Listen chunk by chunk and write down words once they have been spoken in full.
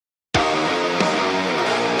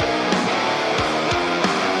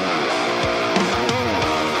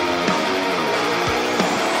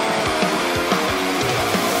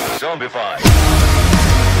be fine.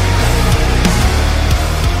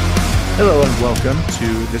 Hello and welcome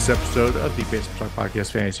to this episode of the Baseball Talk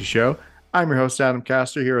Podcast Fantasy Show. I'm your host, Adam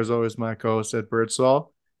Castor. Here, as always, my co-host, Ed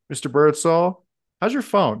Birdsall. Mr. Birdsall, how's your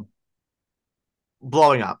phone?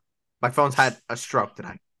 Blowing up. My phone's had a stroke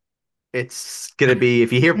today. It's gonna be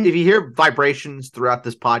if you hear vibrations throughout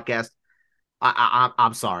this podcast,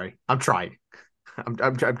 I'm sorry. I'm trying.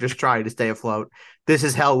 I'm just trying to stay afloat. This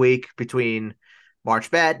is Hell Week between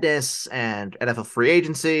March Madness and NFL free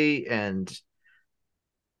agency and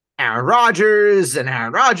Aaron Rodgers and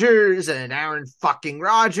Aaron Rodgers and Aaron fucking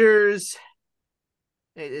Rodgers.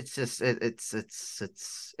 It's just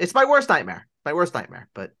it's my worst nightmare. My worst nightmare.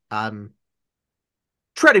 But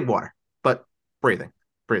treading water, but breathing.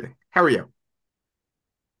 How are you?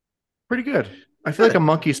 Pretty good. I feel like a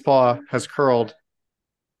monkey's paw has curled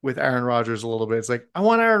with Aaron Rodgers a little bit. It's like, I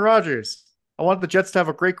want Aaron Rodgers. I want the Jets to have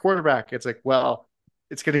a great quarterback. It's like, well,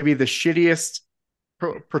 it's going to be the shittiest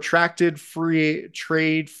protracted free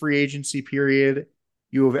agency period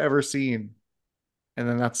you have ever seen. And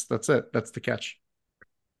then that's it. That's the catch.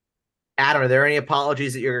 Adam, are there any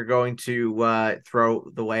apologies that you're going to throw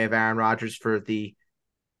the way of Aaron Rodgers for the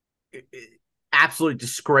absolutely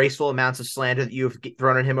disgraceful amounts of slander that you've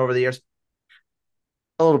thrown at him over the years?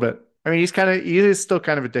 A little bit. I mean, he is still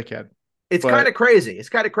kind of a dickhead. It's kind of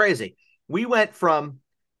crazy. We went from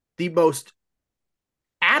the most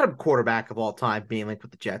Adam quarterback of all time being linked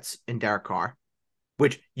with the Jets in Derek Carr,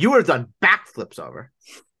 which you would have done backflips over,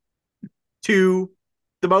 to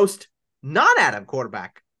the most non-Adam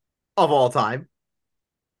quarterback of all time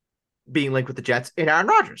being linked with the Jets in Aaron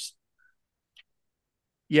Rodgers.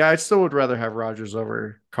 Yeah, I still would rather have Rodgers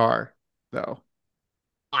over Carr, though.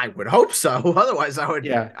 I would hope so. Otherwise, I would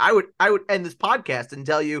end this podcast and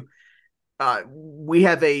tell you we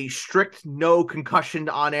have a strict no concussion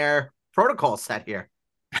on air protocol set here.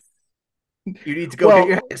 You need to go get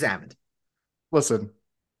your head examined. Listen,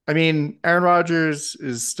 I mean, Aaron Rodgers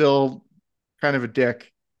is still kind of a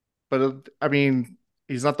dick, but I mean,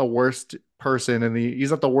 he's not the worst person he's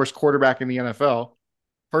not the worst quarterback in the NFL.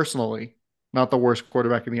 Personally, not the worst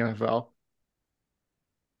quarterback in the NFL.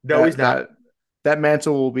 No, he's not. That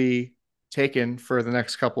mantle will be taken for the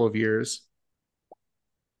next couple of years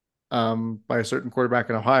by a certain quarterback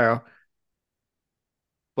in Ohio.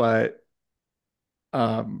 But,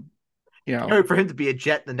 for him to be a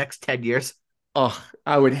Jet in the next 10 years. Oh,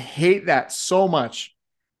 I would hate that so much.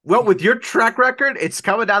 Well, with your track record, it's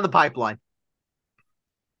coming down the pipeline.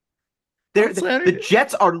 The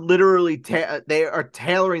Jets are literally they are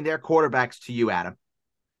tailoring their quarterbacks to you, Adam.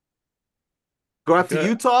 Go out to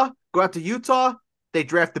Utah. They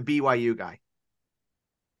draft the BYU guy.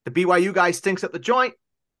 The BYU guy stinks at the joint.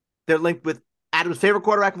 They're linked with Adam's favorite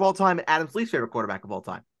quarterback of all time and Adam's least favorite quarterback of all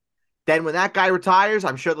time. Then when that guy retires,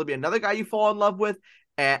 I'm sure there'll be another guy you fall in love with,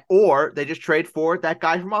 or they just trade for that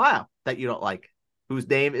guy from Ohio that you don't like, whose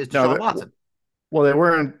name is Deshaun Watson. Well, they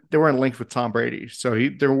weren't linked with Tom Brady, so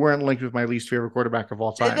they weren't linked with my least favorite quarterback of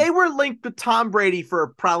all time. They were linked with Tom Brady for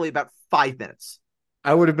probably about 5 minutes.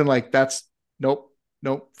 I would have been like, nope,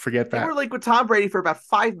 forget that. They were linked with Tom Brady for about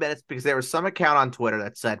 5 minutes because there was some account on Twitter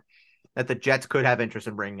that said that the Jets could have interest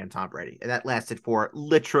in bringing in Tom Brady, and that lasted for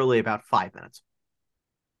literally about 5 minutes.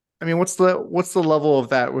 I mean, what's the level of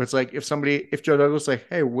that where it's like if Joe Douglas like,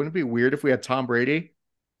 hey, wouldn't it be weird if we had Tom Brady?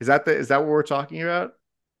 Is that what we're talking about?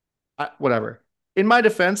 Whatever. In my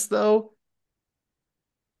defense, though,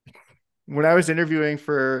 when I was interviewing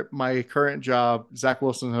for my current job, Zach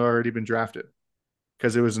Wilson had already been drafted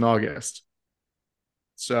because it was in August.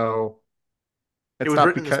 So it was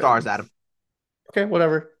written in the stars, Adam. Okay,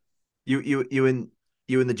 whatever. You and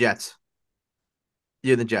the Jets.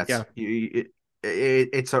 You and the Jets. Yeah.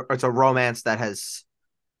 It's a romance that has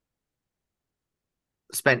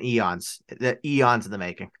spent eons in the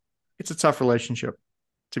making. It's a tough relationship,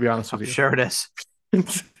 to be honest with you. Sure it is.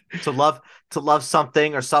 to love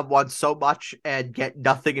something or someone so much and get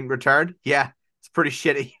nothing in return. Yeah, it's pretty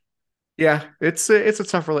shitty. Yeah, it's a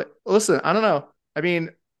tough relationship. Listen, I don't know. I mean,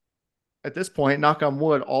 at this point, knock on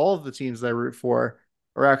wood, all of the teams that I root for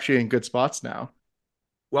are actually in good spots now.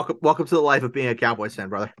 Welcome to the life of being a Cowboys fan,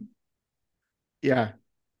 brother. Yeah.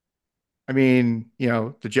 I mean,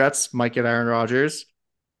 the Jets might get Aaron Rodgers.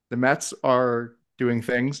 The Mets are doing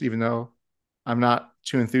things, even though I'm not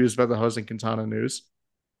too enthused about the Jose Quintana news.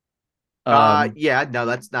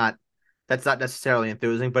 That's not necessarily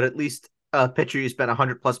enthusing, but at least a pitcher you spent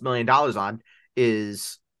 $100+ million on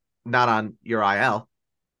is not on your IL.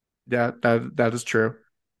 Yeah, that is true.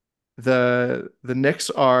 The Knicks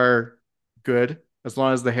are good as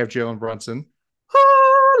long as they have Jalen Brunson.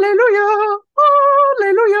 Hallelujah.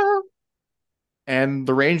 Hallelujah. And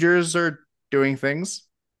the Rangers are doing things.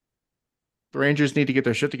 The Rangers need to get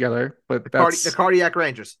their shit together, but The that's cardiac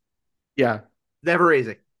Rangers. yeah. Never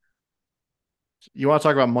easy. You want to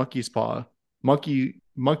talk about monkey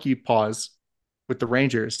paws with the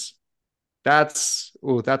Rangers. That's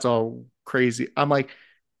all crazy. I'm like,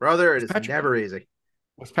 Brother, it was is never easy.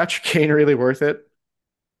 Patrick Kane really worth it?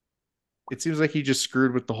 It seems like he just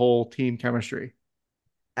screwed with the whole team chemistry.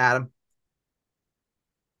 Adam,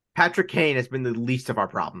 Patrick Kane has been the least of our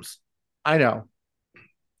problems. I know.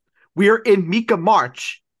 We are in Mika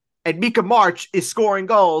March, and Mika March is scoring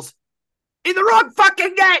goals in the wrong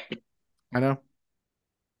fucking net. I know.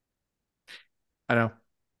 I know.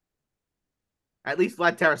 At least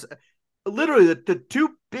Vlad Teres, literally the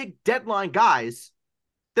two big deadline guys,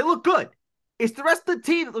 they look good. It's the rest of the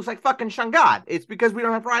team that looks like fucking Shangad. It's because we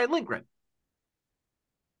don't have Ryan Lindgren.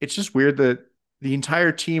 It's just weird that the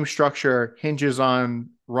entire team structure hinges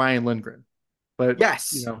on Ryan Lindgren. But,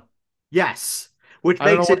 Yes, yes, which I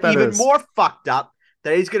don't know makes what it that even is. more fucked up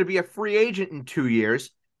that he's going to be a free agent in 2 years,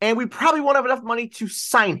 and we probably won't have enough money to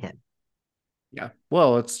sign him. Yeah.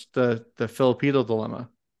 Well, it's the Filipino dilemma.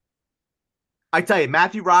 I tell you,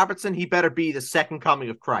 Matthew Robertson, he better be the second coming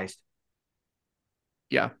of Christ,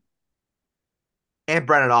 Yeah. and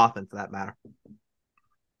Brennan Othman for that matter.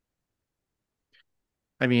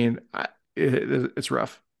 I mean, it's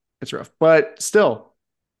rough. It's rough. But still,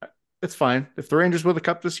 it's fine. If the Rangers win the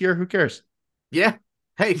cup this year, who cares? Yeah.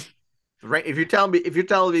 Hey, if you're telling me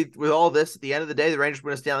with all this at the end of the day, the Rangers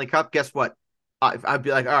win a Stanley Cup, guess what? I'd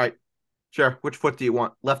be like, all right, sure. Which foot do you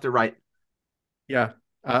want, left or right? Yeah.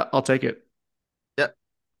 I'll take it. Yep.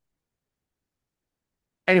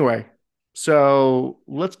 Anyway, so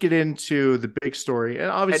let's get into the big story. And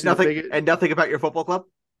And obviously the nothing big and nothing about your football club.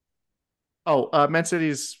 Man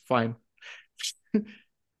City's fine.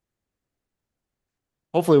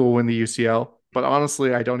 Hopefully we'll win the UCL, but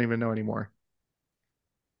honestly, I don't even know anymore.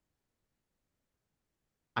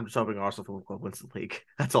 I'm just hoping Arsenal Football Club wins the league.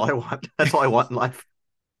 That's all I want. That's all I want in life.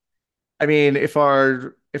 I mean, if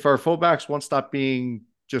our fullbacks won't stop being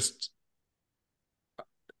just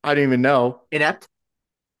I don't even know. Inept.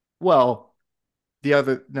 Well, the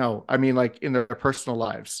other no, I mean like in their personal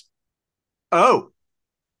lives. Oh,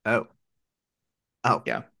 oh, oh.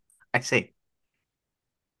 Yeah. I see.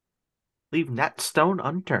 Leave that stone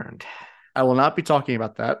unturned. I will not be talking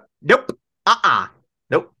about that. Nope.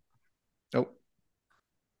 Nope. Nope.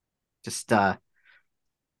 Just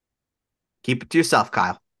keep it to yourself,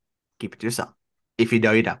 Kyle. Keep it to yourself. If you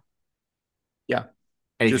know, you know. Yeah.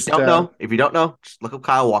 And if you Just don't know, just look up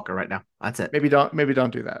Kyle Walker right now. That's it. maybe don't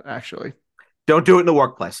do that actually. Don't do it in the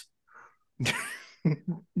workplace. Don't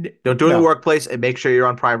do it in the No. workplace, and make sure you're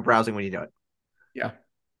on private browsing when you do it. Yeah.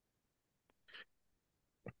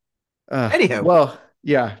 Anywho, Well,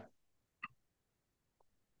 yeah.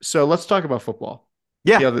 So let's talk about football.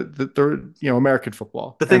 yeah, Yeah, the American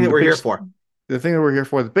football the thing and that we're here for. the thing that we're here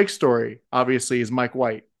for. The big story, obviously, is Mike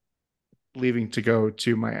White leaving to go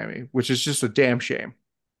to Miami, which is just a damn shame.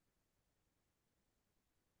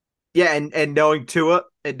 Yeah, and knowing Tua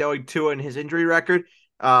and his injury record,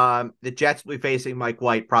 the Jets will be facing Mike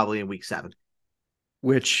White probably in Week 7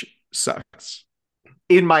 Which sucks.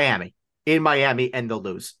 in Miami. In Miami, and they'll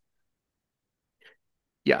lose.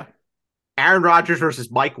 Yeah, Aaron Rodgers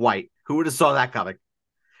versus Mike White. Who would have saw that coming?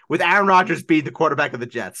 With Aaron Rodgers being the quarterback of the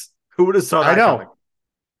Jets, who would have saw I that coming? know.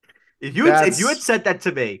 If you had That's said that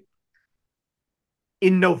to me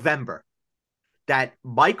in November, that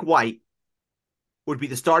Mike White would be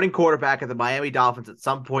the starting quarterback of the Miami Dolphins at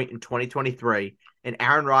some point in 2023, and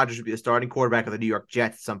Aaron Rodgers would be the starting quarterback of the New York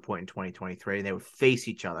Jets at some point in 2023, and they would face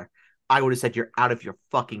each other, I would have said you're out of your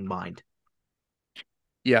fucking mind.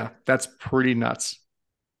 yeah, that's pretty nuts.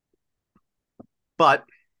 But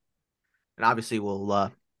and obviously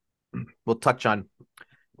we'll touch on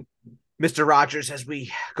Mr. Rodgers as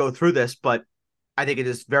we go through this, but I think it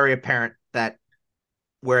is very apparent that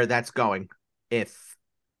where that's going if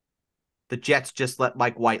the Jets just let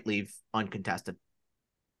Mike White leave uncontested,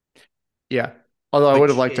 Yeah. Although I would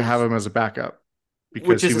have which liked to have is him as a backup which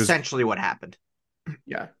because is he was, essentially what happened.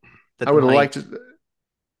 yeah, That I the would have liked money to.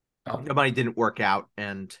 Oh, the money didn't work out,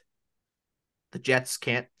 and the Jets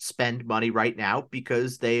can't spend money right now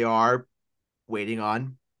because they are waiting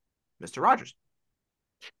on Mr. Rogers.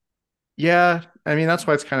 yeah. I mean, that's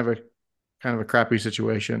why it's kind of a crappy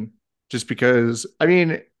situation. Just because, I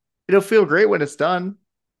mean, it'll feel great when it's done,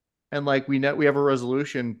 and like we know we have a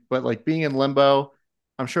resolution, but like being in limbo,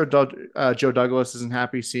 I'm sure Joe Douglas isn't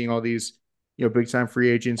happy seeing all these, big time free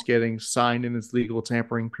agents getting signed in this legal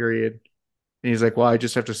tampering period. And he's like, well, I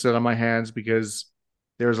just have to sit on my hands because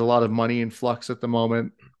there's a lot of money in flux at the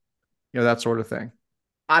moment. that sort of thing.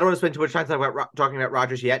 I don't want to spend too much time talking about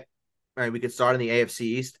Rodgers yet. All right, we could start in the AFC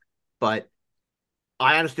East, but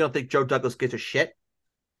I honestly don't think Joe Douglas gives a shit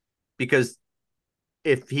because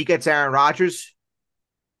if he gets Aaron Rodgers,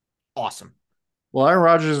 awesome. Well, Aaron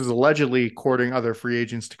Rodgers is allegedly courting other free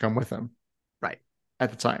agents to come with him Right, at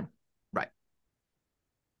the time. right.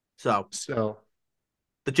 So So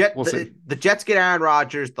the Jet we'll see. the Jets get Aaron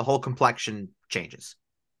Rodgers, the whole complexion changes.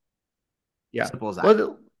 Yeah. Simple as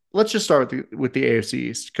that. Let's just start with the AFC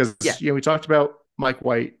East Yeah. because we talked about Mike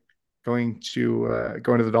White going to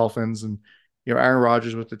the Dolphins and Aaron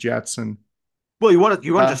Rodgers with the Jets and Well, you want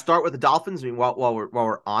to uh just start with the Dolphins? I mean, while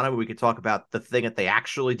we're on it, we could talk about the thing that they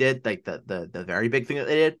actually did, like the very big thing that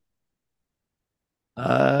they did.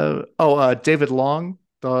 David Long,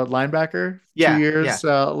 the linebacker, two Yeah, yeah. years, Good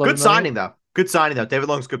 11 signing million. though. Good signing though. David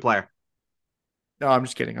Long's a good player. No, I'm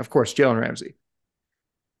just kidding. Of course, Jalen Ramsey.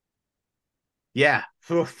 Yeah.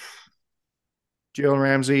 Oof. Jalen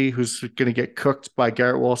Ramsey, who's going to get cooked by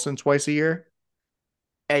Garrett Wilson twice a year.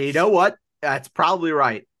 And you know what? That's probably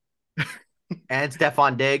right. And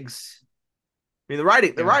Stephon Diggs. I mean,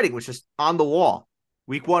 the Yeah. writing was just on the wall.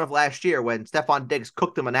 Week 1 of last year, when Stephon Diggs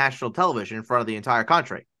cooked him on national television in front of the entire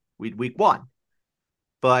country. Week 1,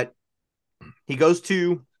 but he goes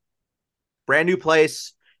to brand new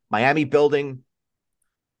place, Miami building.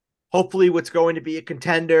 Hopefully, what's going to be a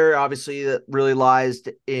contender. Obviously, that really lies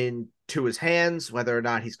into his hands, whether or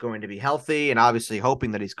not he's going to be healthy, and obviously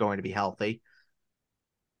hoping that he's going to be healthy.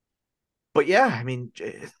 But yeah, I mean,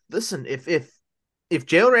 listen, if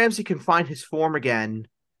Jalen Ramsey can find his form again,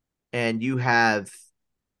 and you have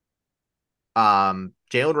Jalen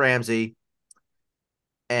Ramsey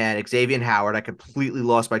and Xavier Howard, I completely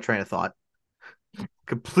lost my train of thought.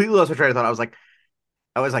 Completely lost my train of thought. I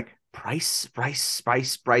was like Bryce,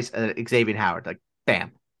 and Xavier Howard. Like,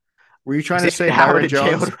 bam. Were you trying to say Xavier Howard Byron and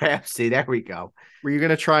Jones? Jalen Ramsey. There we go. Were you going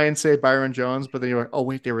to try and say Byron Jones, but then you're like, oh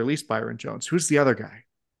wait, they released Byron Jones. Who's the other guy?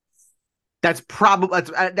 That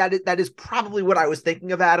is probably what I was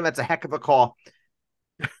thinking of, Adam. That's a heck of a call.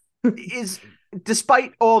 Is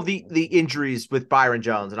Despite all the injuries with Byron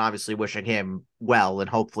Jones, and obviously wishing him well, and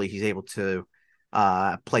hopefully he's able to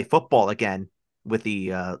play football again with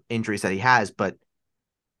the injuries that he has, but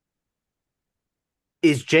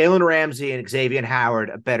is Jalen Ramsey and Xavier Howard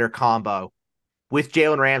a better combo with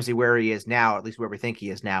Jalen Ramsey where he is now, at least where we think he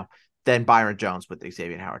is now, than Byron Jones with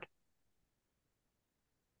Xavier Howard?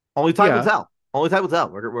 Only time will Yeah. tell. Only time will tell.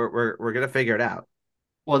 We're gonna figure it out.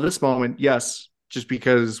 Well, at this moment, yes, just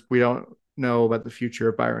because we don't know about the future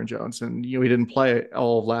of Byron Jones, and he didn't play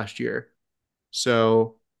all of last year,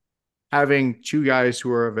 so having two guys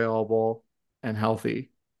who are available and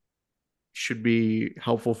healthy should be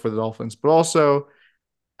helpful for the Dolphins. But also,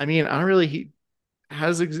 I mean, I don't really. He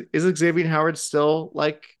has is Xavier Howard still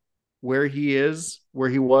like where he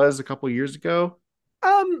was a couple years ago?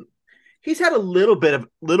 Um, he's had a little bit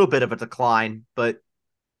of a decline, but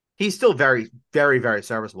he's still very, very, very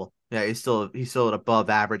serviceable. Yeah, he's still an above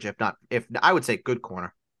average, if I would say good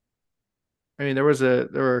corner. I mean, there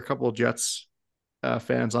were a couple of Jets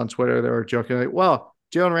fans on Twitter that were joking like, "Well,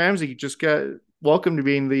 Jalen Ramsey just got welcome to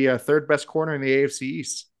being the third best corner in the AFC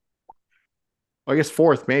East. Well, I guess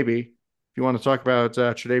fourth, maybe, if you want to talk about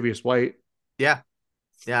Tre'Davious White, Yeah,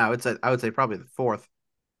 yeah, I would say probably the fourth.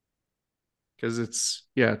 because it's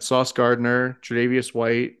Sauce Gardner, Tre'Davious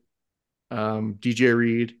White, DJ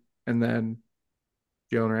Reed, and then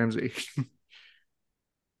Jalen Ramsey.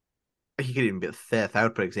 He could even be the fifth. I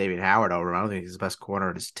would put Xavier Howard over him. I don't think he's the best corner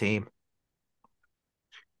in his team.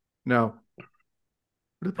 No, what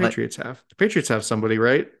do the But Patriots have? The Patriots have somebody,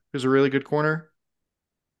 right? Who's a really good corner.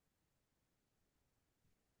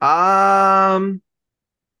 um,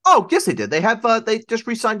 oh yes, they did. They just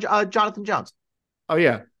re-signed Jonathan Jones. Oh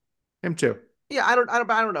yeah, him too. Yeah, I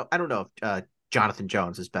don't know if Jonathan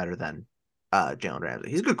Jones is better than Jalen Ramsey.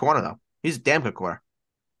 He's a good corner though. He's a damn good corner.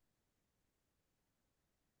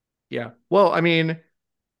 Yeah. Well, I mean,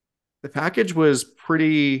 the package was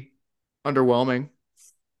pretty underwhelming,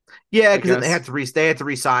 Yeah, I because then guess. they had to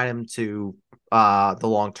re-sign him to the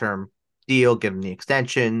long term deal, give him the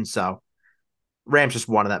extension. So Rams just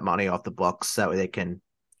wanted that money off the books that way they can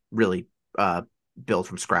really build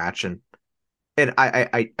from scratch. And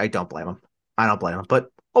I don't blame him. I don't blame him.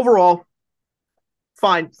 But overall,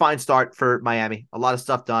 fine start for Miami. A lot of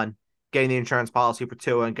stuff done. Getting the insurance policy for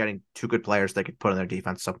Tua and getting two good players they could put in their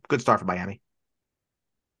defense. So good start for Miami.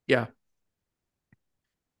 Yeah.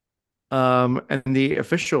 And the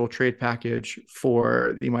official trade package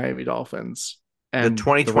for the Miami Dolphins The and the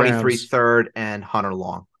 2023 Rams, third and Hunter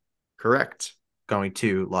Long correct. going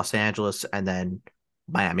to Los Angeles, and then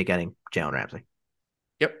Miami getting Jalen Ramsey.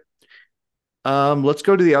 Yep. Let's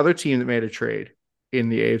go to the other team that made a trade in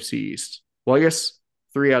the AFC East. Well, I guess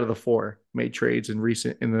three out of the four made trades in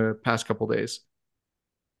the past couple days.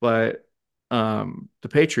 But the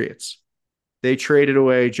Patriots, they traded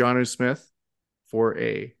away Jonnu Smith for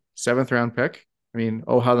a seventh round pick. I mean,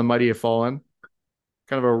 oh how the mighty have fallen.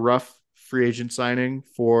 Kind of a rough free agent signing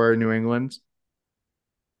for New England.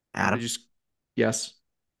 They Adam. just yes.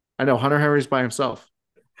 I know Hunter Henry's by himself.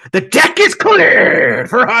 The deck is cleared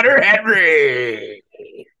for Hunter Henry.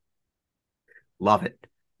 Love it.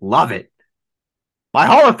 Love it. My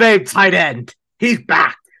Hall of Fame tight end. He's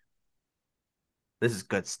back. This is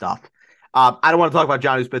good stuff. I don't want to talk about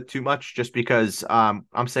Johnny Smith too much just because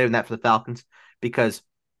I'm saving that for the Falcons because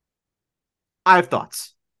I have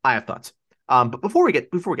thoughts. I have thoughts. But before we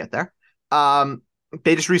get there,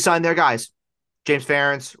 they just re-signed their guys. James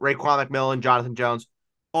Ferentz, Raekwon McMillan, Jonathan Jones,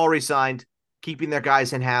 all re-signed, keeping their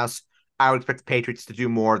guys in house. I would expect the Patriots to do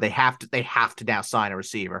more. They have to now sign a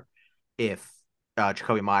receiver if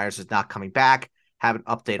Jacoby Myers is not coming back. Have an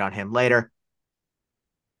update on him later.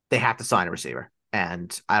 They have to sign a receiver,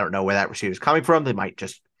 and I don't know where that receiver is coming from. They might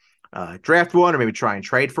just draft one, or maybe try and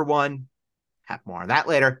trade for one. Have more on that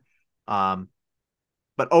later. But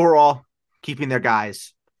overall, keeping their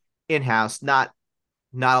guys in house, not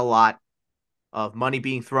a lot of money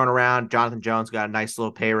being thrown around. Jonathan Jones got a nice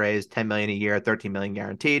little pay raise, $10 million a year, $13 million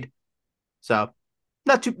guaranteed. So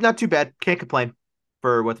not too bad. Can't complain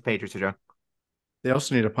for what the Patriots are doing. They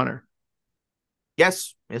also need a punter.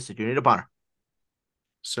 Yes, they do need a punter.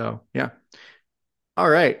 So yeah. All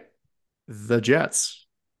right. The Jets.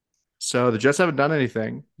 So the Jets haven't done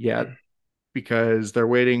anything yet because they're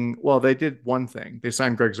waiting. Well, they did one thing. They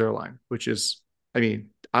signed Greg Zuerlein, which is, I mean,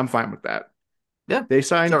 I'm fine with that. Yeah. They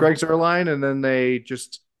signed So Greg Zuerlein and then they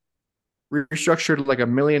just restructured like a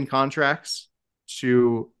million contracts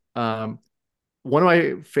to one of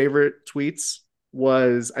my favorite tweets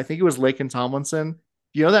was I think it was Laken Tomlinson.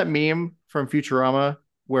 You know that meme from Futurama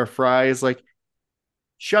where Fry is like,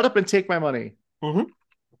 "Shut up and take my money." mm-hmm.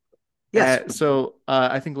 Yes,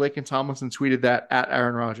 I think Laken Tomlinson tweeted that at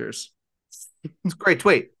Aaron Rodgers. it's a great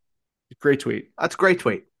tweet. Great tweet. That's a great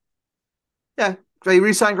tweet. Yeah, they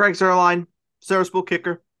re-signed Greg Zuerlein, serviceable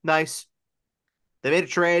kicker, nice. They made a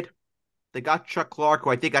trade. They got Chuck Clark, who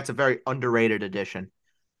I think that's a very underrated addition.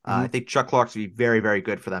 I think Chuck Clark's be very, very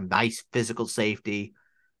good for them. Nice physical safety.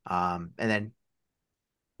 And then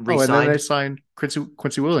And then they re-signed signed Quincy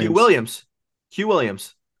Hugh Williams. Williams. Hugh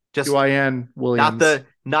Williams. Just QIN not Williams.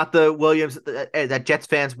 the Williams that Jets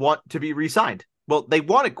fans want to be re-signed. Well, they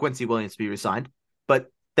wanted Quincy Williams to be re-signed,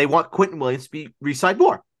 but they want Quentin Williams to be re-signed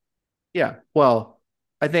more. Yeah. Well,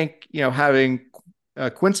 I think, having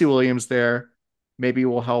Quincy Williams there maybe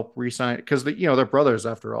will help re-sign because they're brothers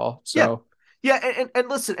after all. Yeah. So Yeah, and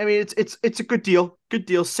listen, I mean it's a good deal. Good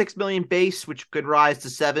deal. 6 million base, which could rise to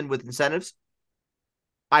 7 with incentives.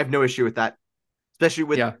 I have no issue with that. Especially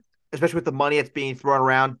with yeah. especially with the money that's being thrown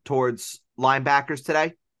around towards linebackers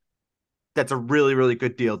today. That's a really, really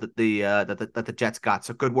good deal that the Jets got.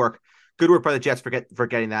 So good work. Good work by the Jets for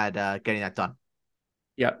getting that done.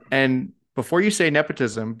 Yeah. And before you say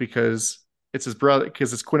nepotism, because it's his brother,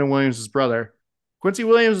 because it's Quinton Williams' brother, Quincy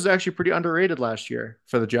Williams was actually pretty underrated last year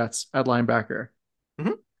for the Jets at linebacker.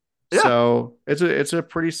 Mm-hmm. Yeah. So it's a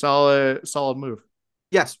pretty solid move.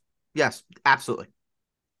 Yes. Yes. Absolutely.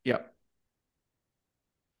 Yeah.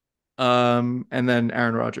 And then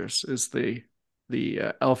Aaron Rodgers is the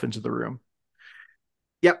elephant in the room.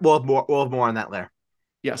 Yep. We'll have more on that later.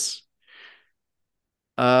 Yes.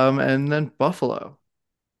 And then Buffalo.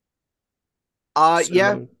 Yeah. So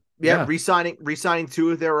Yeah, yeah. re-signing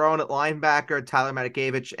two of their own at linebacker, Tyler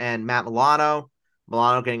Matakevich and Matt Milano.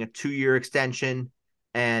 Milano getting a 2-year extension,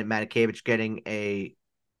 and Matakevich getting a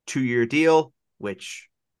 2-year deal, which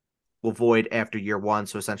will void after year one.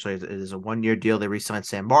 So essentially, it is a 1-year deal. They re-signed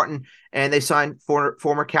Sam Martin, and they signed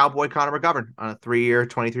former Cowboy Connor McGovern on a 3-year,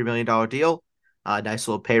 $23 million deal. Nice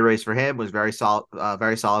little pay raise for him. Was very solid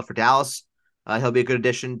for Dallas. He'll be a good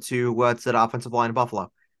addition to what's that offensive line in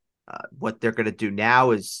Buffalo. What they're going to do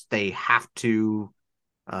now is they have to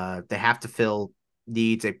fill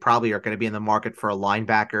needs. They probably are going to be in the market for a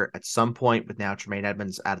linebacker at some point, with now Tremaine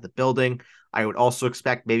Edmonds out of the building. I would also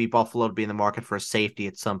expect maybe Buffalo to be in the market for a safety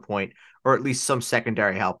at some point, or at least some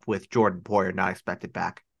secondary help with Jordan Poyer not expected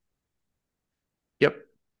back. Yep.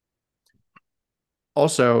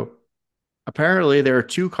 Also, apparently there are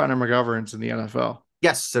two Connor McGoverns in the NFL.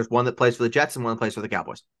 Yes, there's one that plays for the Jets and one that plays for the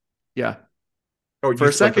Cowboys. Yeah. Or For a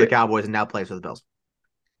used to play for the second, Cowboys and now plays for the Bills.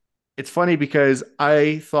 it's funny because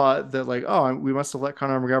I thought that we must have let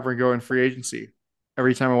Connor McGovern go in free agency.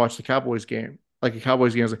 Every time I watch the Cowboys game, like a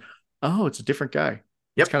Cowboys game, I was like, oh, it's a different guy. It's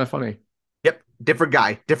Yep. kind of funny. Yep. Different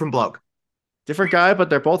guy, different bloke. Different guy, but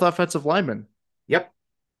they're both offensive linemen. Yep.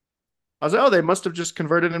 I was like, oh, they must have just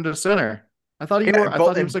converted him to center. Yeah, I thought he was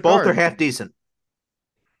and a both are guard. half decent.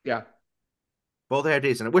 Yeah, Both are half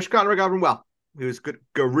decent. I wish Connor McGovern well. He was good,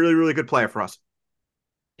 a really, really good player for us.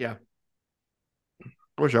 yeah.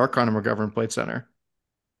 I wish our Connor McGovern played center.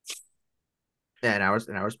 Yeah, and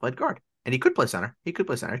ours played guard, and he could play center. He could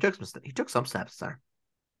play center. He took some steps center.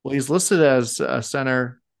 Well, he's listed as a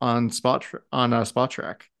center on Spot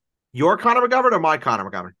Track, Your Connor McGovern or my Connor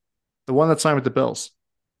McGovern? the one that signed with the Bills.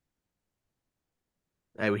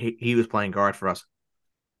 He was playing guard for us.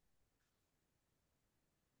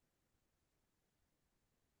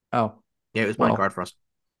 Oh, Yeah, he was playing well, guard for us.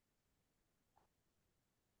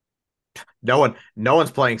 No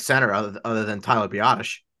one's playing center other than Tyler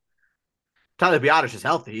Biotish. Tyler Biotish is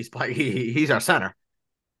healthy. He's our center.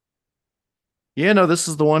 yeah, no, this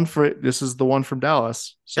is the one from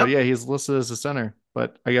Dallas. So Yep. yeah, he's listed as a center,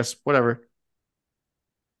 but I guess whatever.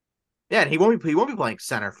 Yeah, and he won't be playing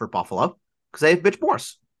center for Buffalo because they have Mitch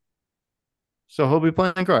Morse. So he'll be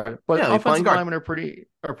playing guard, but Yeah, he'll be playing offensive guard. linemen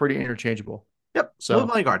are pretty interchangeable. Yep, he'll be So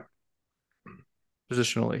playing guard.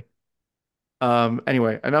 positionally.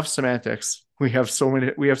 Anyway, enough semantics. We have so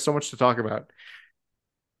much to talk about.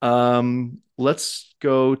 Let's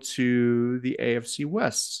go to the AFC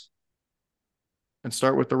West and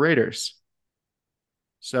start with the Raiders.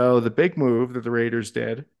 So the big move that the Raiders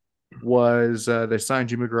did was they signed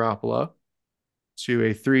Jimmy Garoppolo to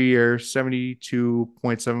a 3-year,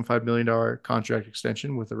 $72.75 million contract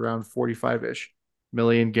extension with around 45-ish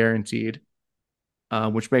million guaranteed,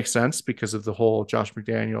 which makes sense because of the whole Josh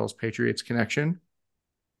McDaniels Patriots connection.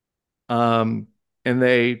 Um, and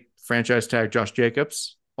they franchise tag Josh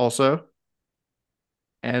Jacobs also,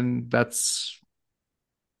 and that's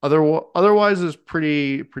otherwise is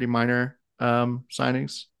pretty minor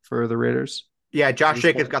signings for the Raiders Yeah, at Josh this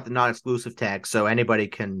Jacobs point. got the non-exclusive tag, so anybody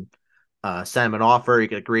can send him an offer. He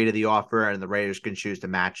can agree to the offer, and the Raiders can choose to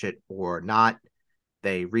match it or not.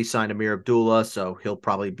 They re-signed Amir Abdullah, so he'll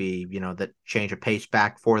probably be, that change of pace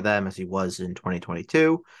back for them as he was in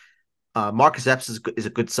 2022. Marcus Epps is a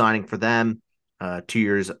good signing for them. 2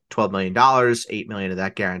 years, $12 million, $8 million of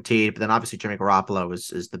that guaranteed. But then obviously Jimmy Garoppolo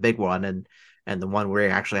is the big one, and the one we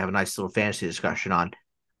actually have a nice little fantasy discussion on.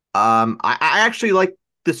 I actually like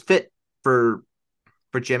this fit for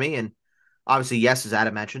Jimmy, and obviously, yes, as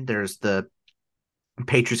Adam mentioned, there's the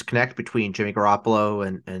Patriots connect between Jimmy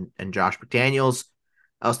Garoppolo and Josh McDaniels.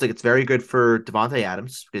 I also think it's very good for Devontae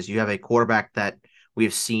Adams because you have a quarterback that we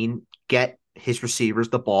have seen get his receivers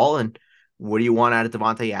the ball. And what do you want out of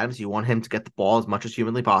Devontae Adams? You want him to get the ball as much as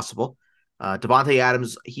humanly possible. Devontae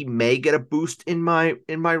Adams, he may get a boost in my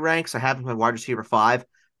ranks. I have him my wide receiver 5.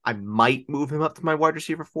 I might move him up to my wide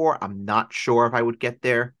receiver 4. I'm not sure if I would get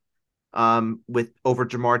there with over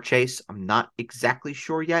Jamar Chase. I'm not exactly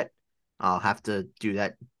sure yet. I'll have to do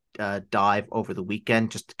that dive over the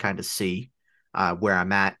weekend just to kind of see where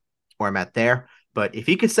I'm at there. But if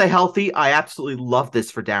he could stay healthy, I absolutely love this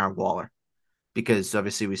for Darren Waller because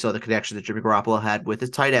obviously we saw the connection that Jimmy Garoppolo had with his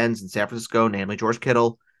tight ends in San Francisco, namely George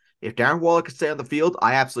Kittle. If Darren Waller could stay on the field,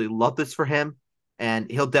 I absolutely love this for him, and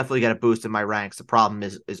he'll definitely get a boost in my ranks. The problem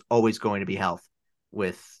is always going to be health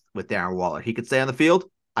with Darren Waller. He could stay on the field.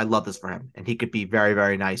 I love this for him, and he could be very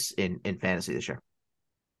very nice in fantasy this year.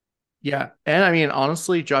 Yeah, and I mean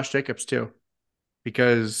honestly, Josh Jacobs too,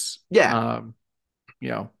 because Yeah, you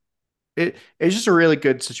know it's just a really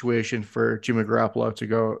good situation for Jimmy Garoppolo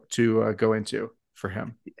to go into for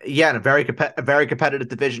him. yeah, and a very competitive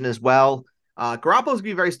division as well. Garoppolo's gonna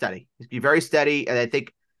be very steady. He's gonna be very steady, and I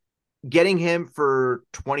think getting him for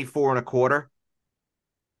 24 and a quarter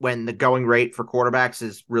when the going rate for quarterbacks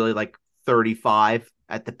is really like 35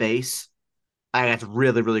 at the base. I think that's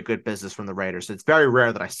really, really good business from the Raiders. It's very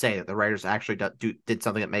rare that I say that the Raiders actually did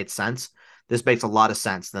something that made sense. This makes a lot of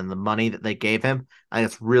sense. Then the money that they gave him, I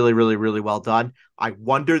think it's really, really, really well done. I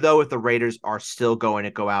wonder though if the Raiders are still going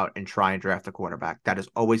to go out and try and draft a quarterback. That is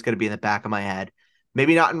always going to be in the back of my head.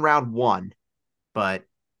 Maybe not in round 1, but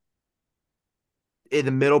in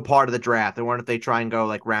the middle part of the draft. I wonder if they try and go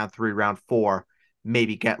like round 3, round 4,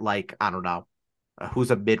 maybe get like I don't know,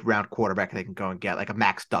 who's a mid round quarterback they can go and get like a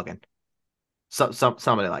Max Duggan,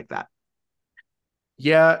 somebody like that.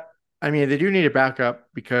 Yeah, I mean they do need a backup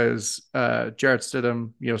because Jarrett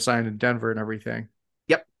Stidham, signed in Denver and everything.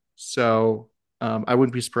 Yep, So I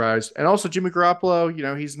wouldn't be surprised. And also Jimmy Garoppolo,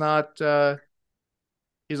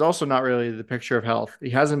 he's also not really the picture of health. He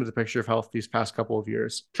hasn't been the picture of health these past couple of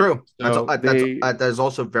years. true. So That is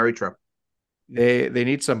also very true. they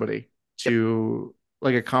need somebody Yep. to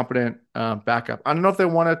like a competent backup. I don't know if they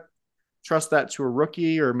want to trust that to a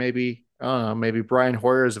rookie or maybe I don't know, maybe Brian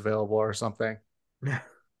Hoyer is available or something.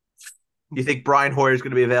 You think Brian Hoyer is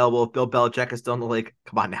going to be available if Bill Belichick is still in the league?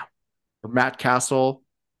 Come on now. Or Matt Castle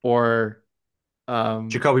or um,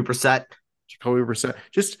 Jacoby Brissett. Jacoby Brissett.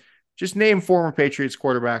 Just name former Patriots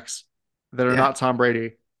quarterbacks that are Yeah, not Tom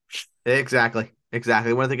Brady. exactly.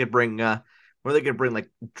 Exactly. When are they going to bring when are they going to bring like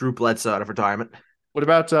Drew Bledsoe out of retirement? What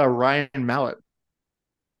about Ryan Mallett?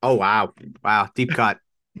 Oh wow. Wow. Deep cut.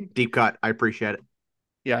 Deep cut. I appreciate it.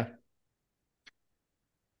 Yeah.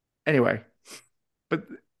 Anyway, but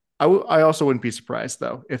I also wouldn't be surprised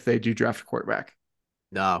though if they do draft a quarterback.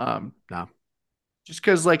 No. Um, No. just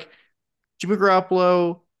because like Jimmy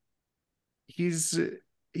Garoppolo, he's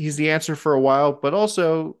he's the answer for a while, but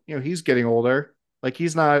also he's getting older. Like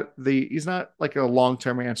he's not like a long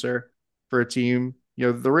term answer for a team.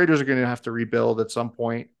 The Raiders are going to have to rebuild at some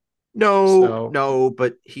point. No, So no,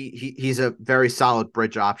 but he's a very solid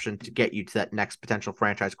bridge option to get you to that next potential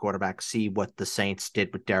franchise quarterback. See what the Saints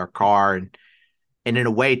did with Derek Carr, and in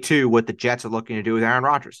a way too, what the Jets are looking to do with Aaron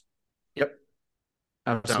Rodgers. yep,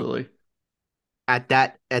 So absolutely. at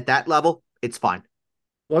that level, it's fine.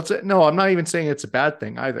 Well, no, I'm not even saying it's a bad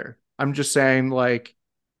thing either. I'm just saying like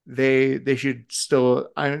they should still.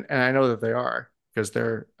 And I know that they are because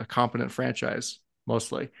they're a competent franchise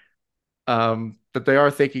mostly. But they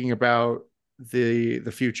are thinking about the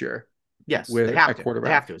future Yes, they with have at to. They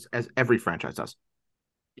have quarterback. to, as every franchise does.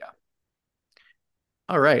 Yeah.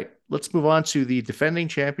 All right, let's move on to the defending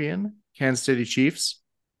champion, Kansas City Chiefs.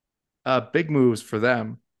 Big moves for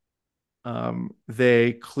them.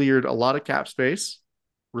 They cleared a lot of cap space,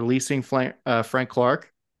 releasing Frank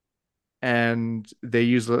Clark, and they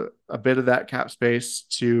used a bit of that cap space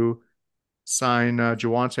to sign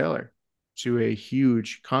Jawan Taylor to a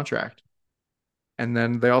huge contract. And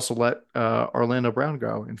then they also let Orlando Brown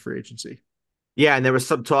go in free agency. Yeah, and there was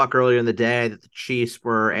some talk earlier in the day that the Chiefs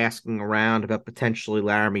were asking around about potentially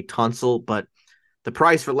Laramie Tunsil, but the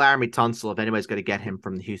price for Laramie Tunsil, if anybody's going to get him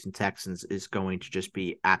from the Houston Texans, is going to just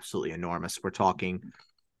be absolutely enormous. We're talking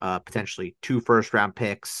potentially 2 first-round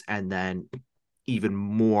picks and then even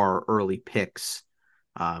more early picks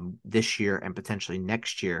this year and potentially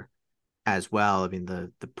next year as well. I mean,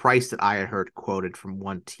 the price that I had heard quoted from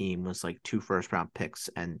one team was like 2 first-round picks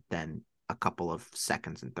and then a couple of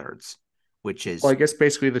seconds and thirds, which Well, is I guess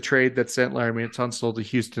basically the trade that sent Laramie Tunsil to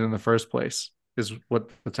Houston in the first place is what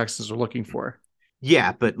the Texans are looking for.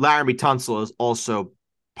 yeah, but Laramie Tunsil is also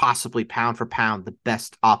possibly pound for pound the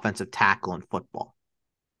best offensive tackle in football.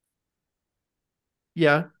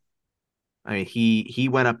 Yeah, I mean, he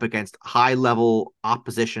went up against high level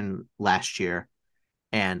opposition last year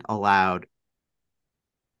and allowed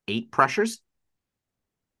 8 pressures,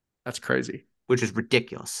 that's crazy. which is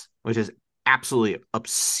ridiculous, which is absolutely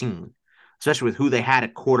obscene, especially with who they had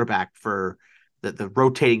at quarterback for the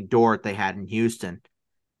rotating door they had in Houston.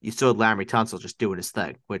 You still had Laramie Tunsil just doing his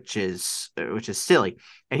thing, which is silly.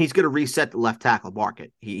 And he's going to reset the left tackle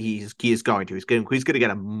market. He is going to. He's going to get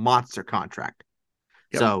a monster contract.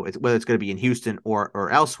 Yep. So whether it's going to be in Houston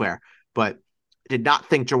or elsewhere, but did not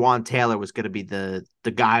think Jawan Taylor was going to be the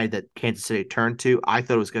guy that Kansas City turned to. I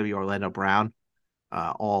thought it was going to be Orlando Brown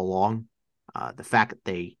all along. The fact that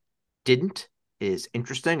they didn't is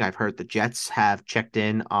interesting. I've heard the Jets have checked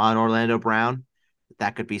in on Orlando Brown.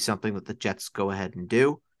 That could be something that the Jets go ahead and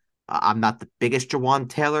do. I'm not the biggest Jawan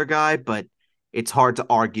Taylor guy, but it's hard to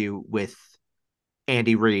argue with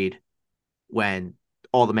Andy Reid when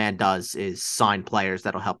all the man does is sign players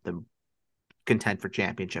that'll help them contend for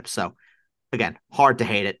championships. So again, hard to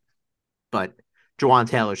hate it, but Jawan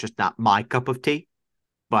Taylor is just not my cup of tea.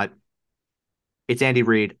 But it's Andy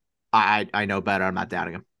Reid. I know better. I'm not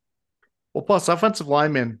doubting him. Well, plus offensive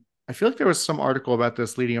linemen. I feel like there was some article about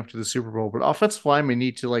this leading up to the Super Bowl, but offensive linemen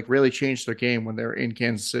need to like really change their game when they're in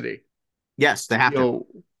Kansas City. Yes, they have You to. know,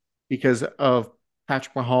 because of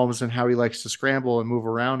Patrick Mahomes and how he likes to scramble and move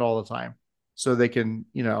around all the time. So they can,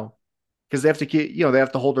 because they have to keep, they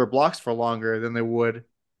have to hold their blocks for longer than they would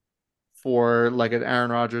for like an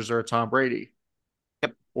Aaron Rodgers or a Tom Brady.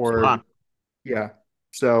 Yep. Spot Or on. yeah.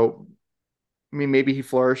 So I mean, maybe he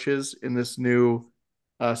flourishes in this new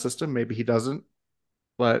system. Maybe he doesn't,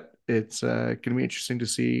 but it's going to be interesting to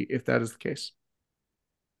see if that is the case.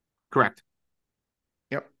 Correct.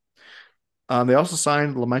 Yep. They also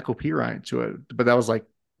signed Lamichael Pirine to it, but that was like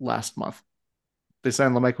last month. They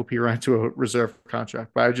signed Lamichael Pirine to a reserve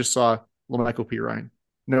contract. But I just saw Lamichael Pirine,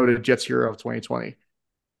 noted Jets hero of 2020,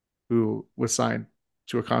 who was signed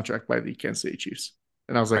to a contract by the Kansas City Chiefs.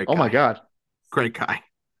 And I was like, Great oh my guy. God. Great guy.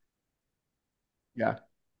 Yeah.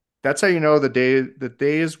 That's how you know the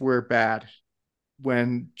days were bad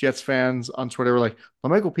when Jets fans on Twitter were like,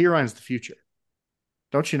 Lamichael Pirine's the future.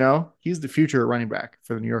 Don't you know? He's the future running back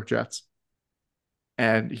for the New York Jets.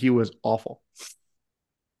 And he was awful.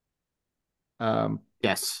 Um,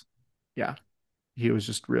 Yes. yeah, he was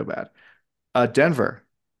just real bad. Denver.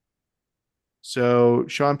 So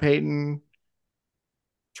Sean Payton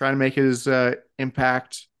trying to make his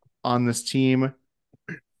impact on this team,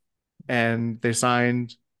 and they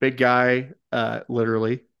signed big guy,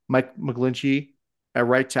 literally Mike McGlinchey at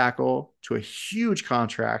right tackle to a huge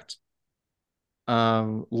contract.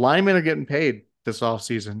 Linemen are getting paid this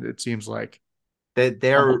offseason, it seems like. They, Um,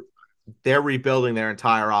 they're they're rebuilding their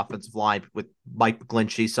entire offensive line with Mike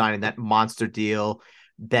McGlinchey signing that monster deal.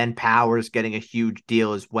 Ben Powers getting a huge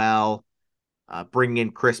deal as well. Bringing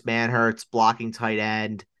in Chris Manhertz, blocking tight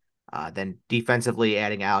end. Then defensively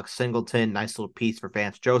adding Alex Singleton, nice little piece for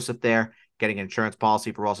Vance Joseph there. Getting an insurance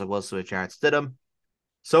policy for Russell Wilson with Jarrett Stidham.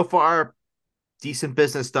 So far, decent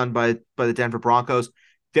business done by the Denver Broncos.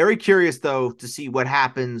 Very curious though to see what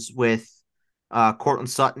happens with Cortland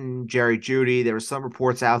Sutton, Jerry Jeudy. There were some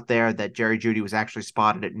reports out there that Jerry Jeudy was actually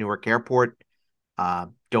spotted at Newark Airport.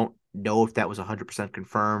 Don't know if that was 100%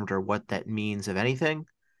 confirmed or what that means, if anything.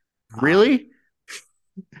 Um, really?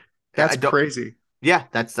 I That's don't. crazy. Yeah,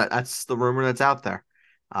 that's the rumor that's out there.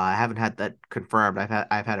 I haven't had that confirmed.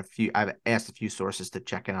 I've asked a few sources to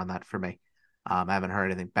check in on that for me. I haven't heard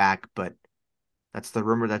anything back, but that's the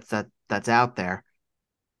rumor that's out there.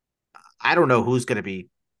 I don't know who's going to be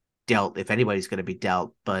dealt, if anybody's going to be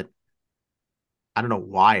dealt, but I don't know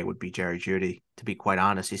why it would be Jerry Jeudy. To be quite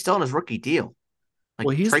honest, he's still on his rookie deal. Like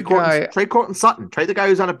Well, he's the guy. Trade Cortland Sutton, trade the guy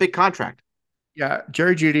who's on a big contract. Yeah,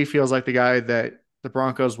 Jerry Jeudy feels like the guy that the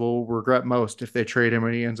Broncos will regret most if they trade him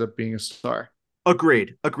and he ends up being a star.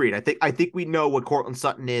 Agreed, agreed. I think we know what Cortland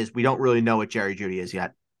Sutton is. We don't really know what Jerry Jeudy is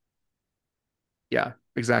yet. Yeah,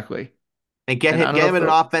 exactly. And And I don't get know him if in an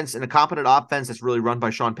they'll. offense, in a competent offense that's really run by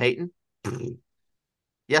Sean Payton.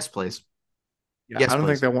 Yes, please. Yeah, Yes, please.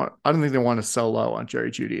 I don't think they want to sell low on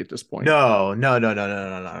Jerry Jeudy at this point. No, no, no, no, no,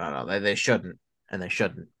 no, no, no, no. They shouldn't, and they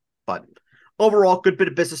shouldn't. But overall, good bit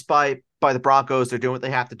of business by the Broncos. They're doing what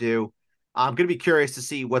they have to do. I'm going to be curious to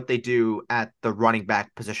see what they do at the running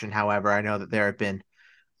back position. However, I know that there have been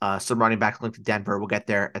some running backs linked to Denver. We'll get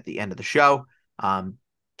there at the end of the show.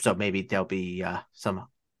 So maybe there'll be some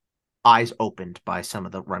eyes opened by some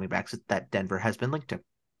of the running backs that Denver has been linked to.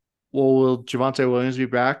 Well, will Javante Williams be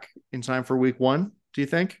back in time for week one? Do you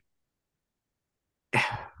think?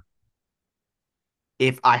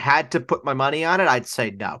 If I had to put my money on it, I'd say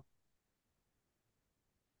no.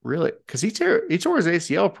 Really? Because he tore his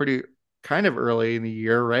ACL pretty kind of early in the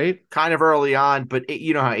year, right? Kind of early on, but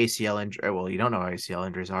you know how ACL injury. Well, you don't know how ACL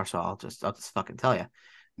injuries are, so I'll just fucking tell you.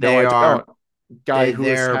 No, They I are don't. Guy they who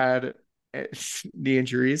has they're had knee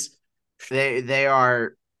injuries. they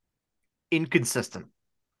are inconsistent.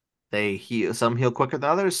 They heal some heal quicker than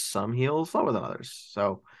others, some heal slower than others.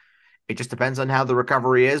 So it just depends on how the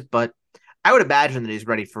recovery is. But I would imagine that he's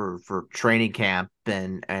ready for training camp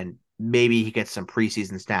and maybe he gets some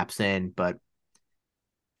preseason snaps in. But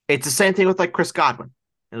it's the same thing with like Chris Godwin.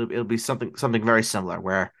 It'll be something very similar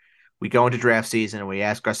where we go into draft season and we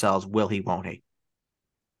ask ourselves, will he, won't he?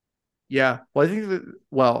 Yeah. Well, I think that,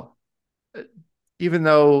 well, even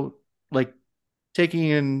though, like,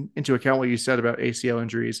 taking into account what you said about ACL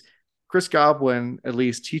injuries, Chris Godwin, at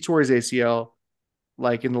least, he tore his ACL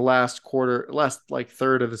like in the last quarter, last like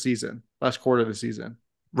third of the season, last quarter of the season.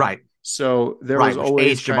 Right, So there was right, which always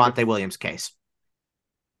aids kind of, Javante Williams' case.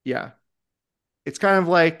 yeah, it's kind of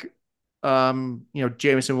like,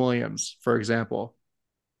 Jameson Williams, for example,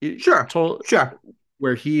 it Sure, told sure.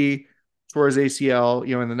 where he tore his ACL,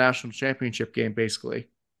 in the national championship game, basically,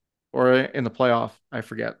 or in the playoff. I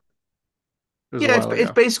forget. It was a Yeah, while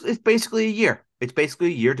ago. it's basically a year. It's basically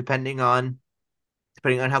a year depending on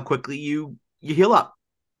how quickly you heal up.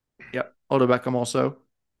 Yep. Odo Beckham also.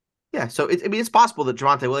 Yeah, so I mean it's possible that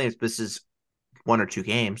Javante Williams misses one or two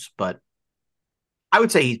games, but I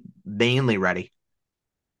would say he's mainly ready.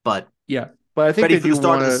 But Yeah. But I think ready they for the do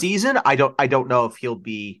start want of the to, season, I don't know if he'll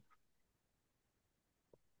be.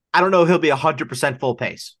 I don't know if he'll be 100% full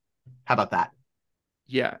pace. How about that?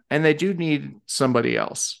 yeah. And they do need somebody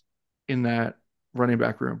else in that running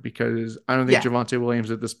back room because I don't think Yeah, Javante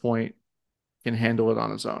Williams at this point can handle it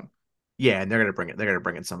on his own. yeah, and they're gonna bring it. They're gonna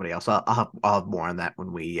bring in somebody else. I'll have more on that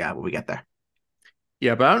when we get there.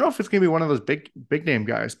 Yeah. But I don't know if it's going to be one of those big name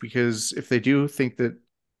guys because if they do think that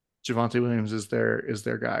Javante Williams is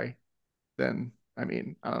their guy, then I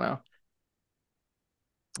mean, I don't know.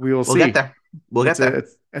 We will We'll get see. there. We'll get there.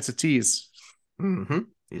 It's a tease. Mm-hmm.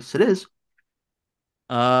 Yes, it is.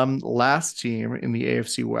 Last team in the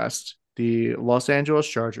AFC West, the Los Angeles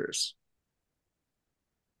Chargers.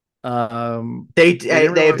 They didn't They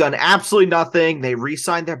have really. done absolutely nothing. They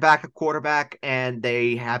re-signed their backup quarterback, and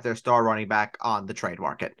they have their star running back on the trade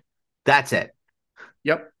market. That's it.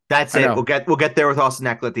 Yep, That's I it. know. We'll get there with Austin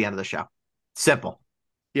Eckler at the end of the show. Simple.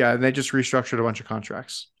 Yeah, and they just restructured a bunch of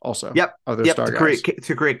contracts also Yep. of their Yep. star guys.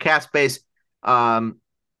 To create cap space. Um,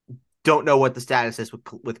 don't know what the status is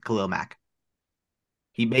with Khalil Mack.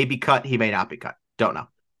 He may be cut. He may not be cut. Don't know.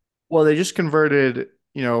 Well, they just converted,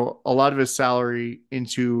 a lot of his salary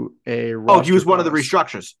into a Oh, he roster was one of the bonus.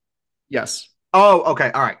 restructures. Yes. Oh, okay,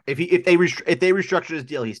 all right. If they restructured his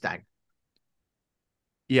deal, he's staying.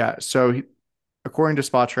 Yeah. So according to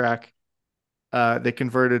Spot Track, they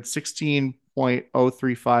converted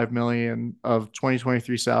 16.035 million of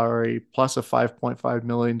 2023 salary plus a $5.5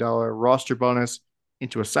 million roster bonus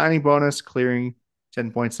into a signing bonus, clearing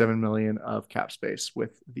 10.7 million of cap space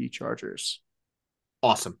with the Chargers.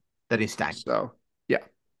 Awesome. That he's staying. So yeah.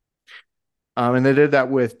 And they did that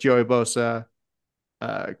with Joey Bosa,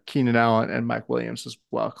 Keenan Allen, and Mike Williams as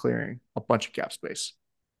well, clearing a bunch of cap space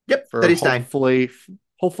Yep, that for he's staying.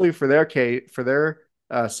 hopefully for their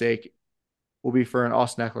sake, will be for an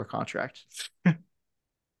Austin Eckler contract.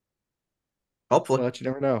 Hopefully. But you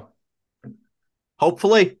never know.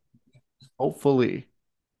 Hopefully. Hopefully.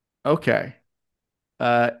 Okay.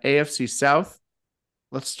 AFC South.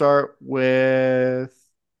 Let's start with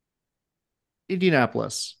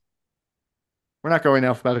Indianapolis. We're not going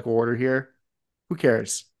alphabetical order here. Who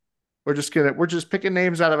cares? We're just picking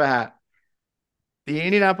names out of a hat. The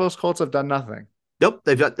Indianapolis Colts have done nothing. Nope,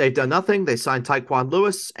 they've done nothing. They signed Tyquan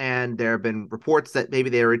Lewis, and there have been reports that maybe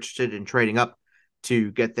they are interested in trading up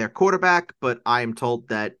to get their quarterback. But I am told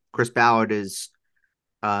that Chris Ballard is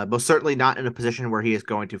most certainly not in a position where he is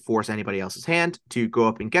going to force anybody else's hand to go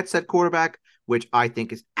up and get said quarterback, which I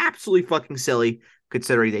think is absolutely fucking silly,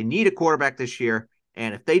 considering they need a quarterback this year.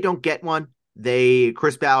 And if they don't get one,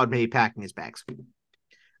 Chris Ballard may be packing his bags.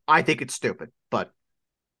 I think it's stupid, but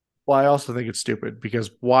Well, I also think it's stupid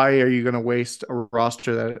because why are you going to waste a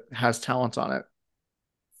roster that has talent on it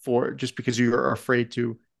for just because you're afraid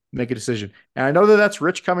to make a decision? And I know that that's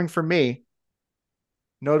rich coming from me,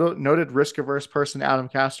 noted risk averse person Adam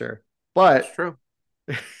Castor, it's but true.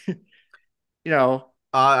 you know,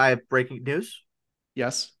 I have breaking news.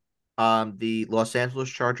 yes. The Los Angeles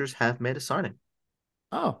Chargers have made a signing.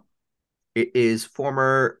 Oh, It is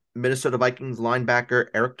former Minnesota Vikings linebacker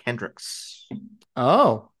Eric Kendricks.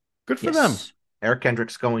 oh, good for them. Yes, Eric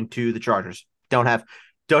Kendricks going to the Chargers. Don't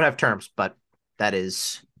have terms, but that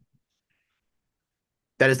is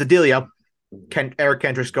the dealio. Eric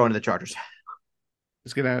Kendricks going to the Chargers.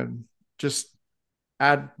 It's gonna just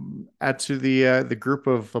add add to the group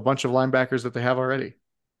of a bunch of linebackers that they have already.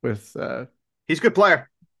 With He's a good player.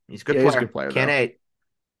 He's a good yeah, he's a player. good player Can't though. hate.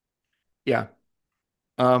 Yeah.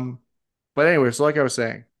 Um, but anyway, so like I was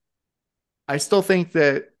saying, I still think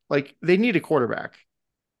that like they need a quarterback.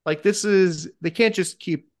 Like they can't just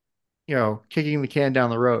keep, kicking the can down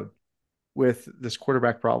the road with this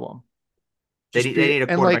quarterback problem. Just They be need a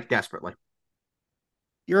and quarterback like desperately.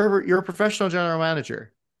 you're a professional general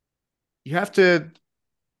manager. You have to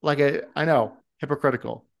I know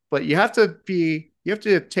hypocritical, but you have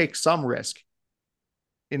to take some risk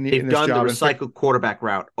in They've this done the job and pick. recycled quarterback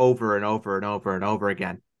route over and over and over and over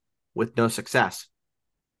again with no success.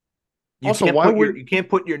 Also, why would You can't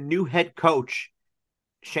put your new head coach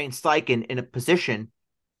Shane Steichen in a position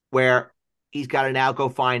where he's got to now go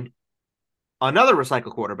find another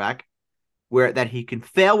recycled quarterback where that he can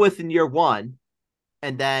fail with in year one,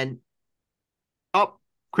 and then oh,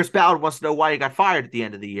 Chris Ballard wants to know why he got fired at the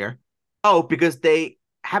end of the year. Oh, because they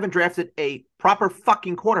haven't drafted a proper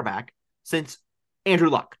fucking quarterback since Andrew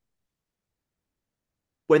Luck.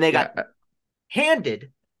 When they got yeah,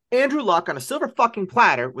 handed Andrew Luck on a silver fucking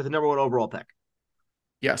platter with a number one overall pick.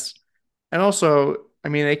 yes. And also, I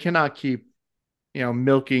mean, they cannot keep,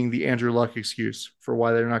 milking the Andrew Luck excuse for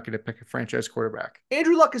why they're not going to pick a franchise quarterback.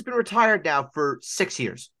 Andrew Luck has been retired now for 6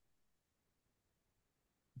 years.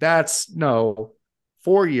 That's no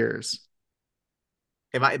 4 years.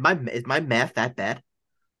 Is my math that bad?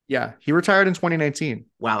 Yeah, he retired in 2019.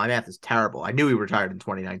 Wow, my math is terrible. I knew he retired in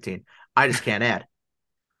 2019. I just can't add.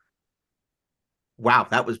 Wow,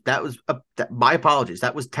 my apologies.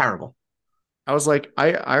 That was terrible. I was like,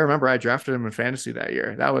 I remember I drafted him in fantasy that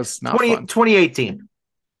year. That was not 20, fun. 2018.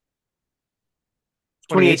 2018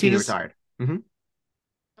 2018 he is. retired. Mm-hmm.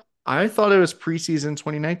 I thought it was preseason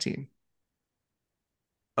 2019.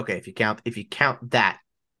 Okay, if you count that,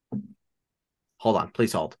 hold on,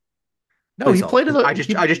 please hold. No, Please he hold. played in the I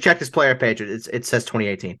just checked his player page. It says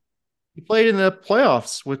 2018. he played in the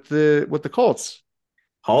playoffs with the Colts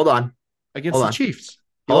Hold on. against Hold the on. Chiefs.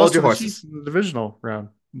 He Hold lost your to the Chiefs horses. in the divisional round.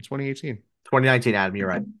 in 2018. 2019, Adam. You're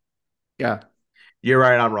right. Yeah. You're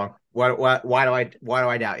right. I'm wrong. Why do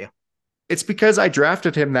I doubt you? It's because I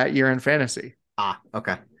drafted him that year in fantasy. Ah,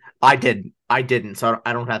 okay. I didn't. So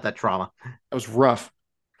I don't have that trauma. That was rough.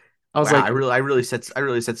 I was Wow. like, I really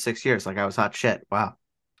said 6 years. Like I was hot shit. Wow.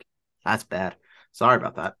 That's bad. Sorry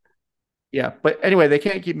about that. yeah. But anyway, they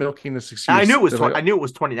can't keep milking the I knew it excuse was that 20, I knew it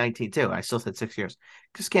was 2019 too. I still said 6 years.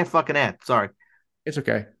 Just can't fucking add. Sorry. it's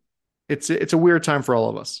okay. It's a weird time for all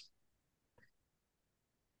of us.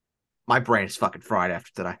 My brain is fucking fried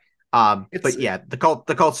after today. It's But yeah, the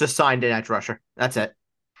Colts just signed an edge rusher. That's it.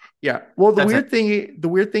 yeah. Well, That's it. the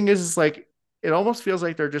weird thing is like it almost feels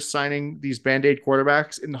like they're just signing these band-aid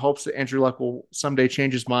quarterbacks in the hopes that Andrew Luck will someday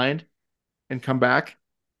change his mind and come back.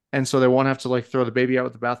 And so they won't have to like throw the baby out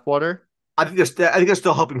with the bathwater. I think they're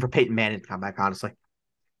still hoping for Peyton Manning to come back. Honestly,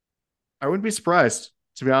 I wouldn't be surprised,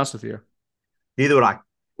 to be honest with you, neither would I.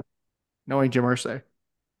 knowing Jim Irsay,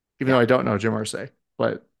 even though Yeah, I don't know Jim Irsay,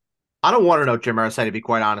 but I don't want to know Jim Irsay to be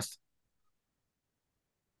quite honest.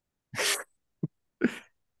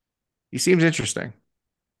 he seems interesting.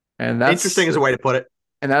 And Interesting that's is a way to put it.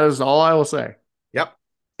 and that is all I will say. Yep,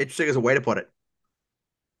 interesting is a way to put it.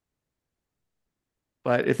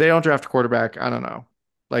 But if they don't draft a quarterback, I don't know.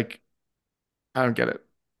 Like, I don't get it,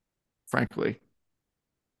 frankly.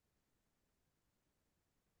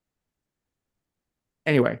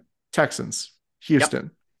 Anyway, Texans, Yep,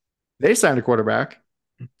 Houston. They signed a quarterback.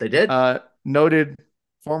 they did. Noted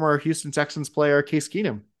former Houston Texans player Case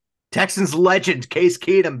Keenum. Texans legend Case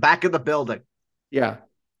Keenum back in the building. Yeah,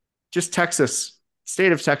 just Texas,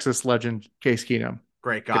 state of Texas legend Case Keenum.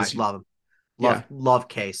 Great guy, Because love him. yeah, Love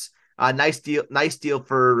Case. Nice deal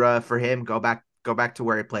for him. Go back to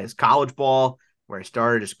where he plays college ball, where he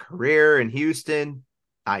started his career in Houston.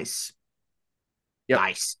 Nice, yep,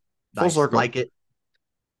 nice, full nice. circle. Like it.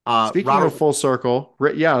 Speaking of Robert, full circle,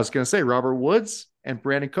 yeah, I was gonna say Robert Woods and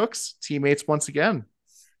Brandon Cooks teammates once again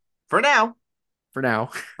for now, for now.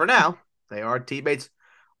 for now, they are teammates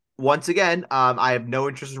once again. I have no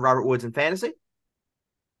interest in Robert Woods in fantasy.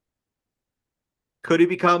 Could he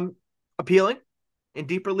become appealing in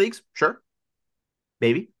deeper leagues? Sure,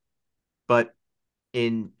 maybe, but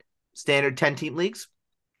in standard 10-team leagues,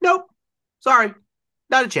 nope. Sorry,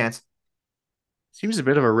 not a chance. Seems a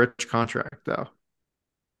bit of a rich contract though.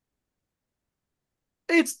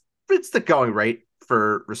 It's the going rate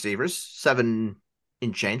for receivers, 7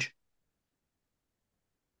 in change.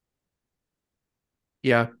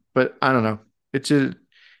 Yeah, but I don't know. It just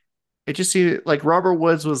it just seemed like Robert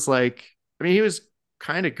Woods was like. I mean, he was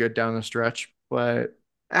kind of good down the stretch, but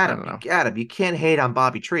I Adam, don't know. Adam, you can't hate on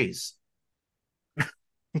Bobby Trees.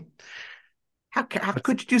 How That's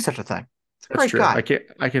could you do such a thing? It's a that's great true.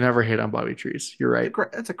 guy. I can never hate on Bobby Trees. You're right.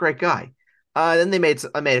 That's a great guy. Then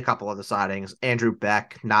I made a couple other signings. Andrew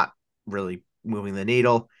Beck, not really moving the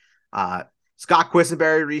needle. Uh, Scott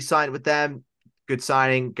Quisenberry re-signed with them. Good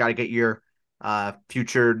signing. Got to get your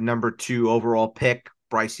future number 2 overall pick,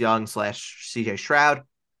 Bryce Young / CJ Stroud.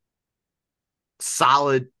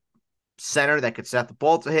 Solid center that could set the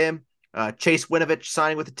ball to him. Chase Winovich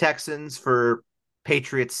signing with the Texans for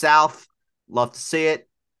Patriots South. Love to see it.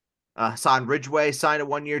 Hassan Ridgeway signed a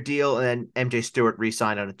 1-year deal, and then MJ Stewart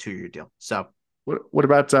re-signed on a 2-year deal. So, What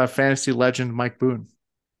about fantasy legend Mike Boone?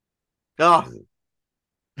 oh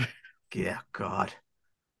yeah, God,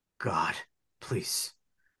 please,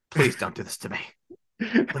 please don't do this to me.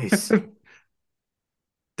 Please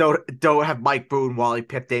don't have Mike Boone while he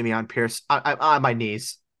picked Damian Pierce. I'm on my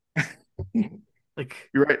knees. Like,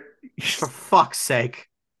 You're right. for fuck's sake.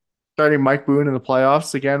 Starting Mike Boone in the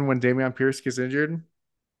playoffs again when Damian Pierce gets injured.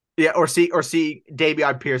 Yeah, or see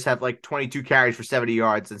Davion Pierce have like 22 carries for 70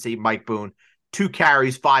 yards and see Mike Boone 2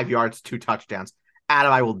 carries, 5 yards, 2 touchdowns.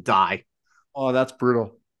 Adam, I will die. Oh, that's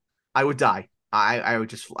brutal. I would die. I would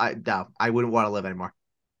just no, I wouldn't want to live anymore.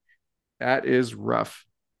 That is rough.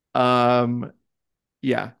 Um,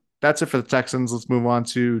 yeah, that's it for the Texans. Let's move on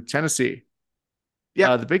to Tennessee.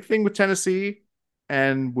 Yep. The big thing with Tennessee,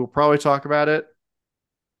 and we'll probably talk about it,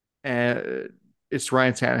 and it's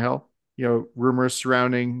Ryan Tannehill. Rumors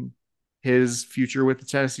surrounding his future with the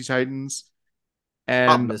Tennessee Titans, and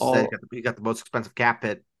Problem is that all. he got the most expensive cap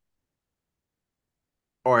hit,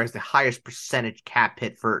 or is the highest percentage cap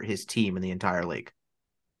hit for his team in the entire league,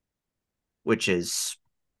 which is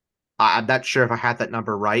I'm not sure if I had that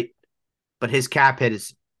number right, but his cap hit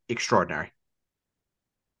is extraordinary.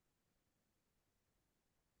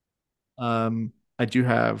 I do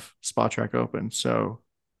have Spot Track open, so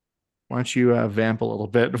why don't you vamp a little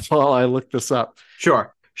bit while I look this up?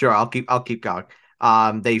 Sure. I'll keep going.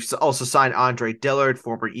 They also signed Andre Dillard,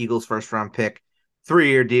 former Eagles first round pick,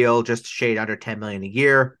 3-year deal, just shade under 10 million a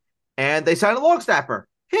year, and they signed a long snapper.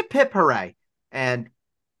 Hip hip hooray! And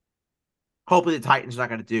hopefully the Titans are not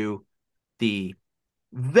going to do the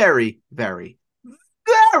very, very,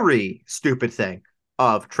 very stupid thing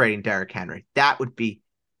of trading Derrick Henry. That would be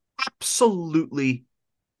absolutely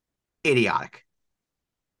idiotic.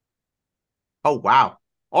 Oh wow!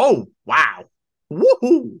 Oh wow!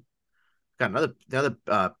 Woohoo! Got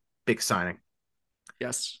another big signing.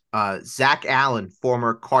 Yes. Zach Allen,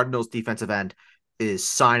 former Cardinals defensive end, is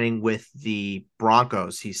signing with the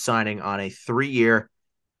Broncos. He's signing on a 3-year,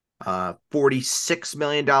 $46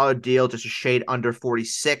 million deal, just a shade under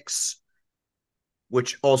 46,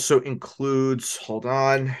 which also includes, hold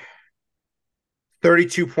on,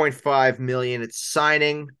 32.5 million it's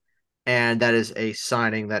signing, and that is a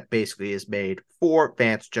signing that basically is made for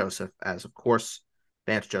Vance Joseph, as of course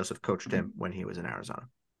Vance Joseph coached him when he was in Arizona.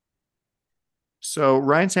 So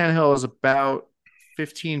Ryan Tannehill is about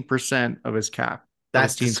 15% of his cap, of his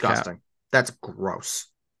That's team's cap. disgusting. That's gross.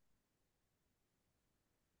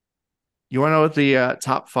 You want to know what the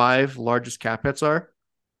top five largest cap hits are?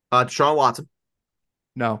 Deshaun Watson.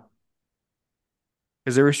 No,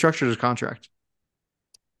 because they restructured his contract.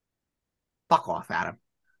 Fuck off, Adam.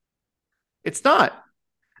 It's not.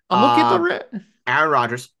 I'm looking at the Uh, re- Aaron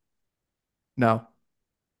Rodgers. No,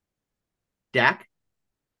 Dak.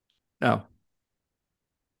 no.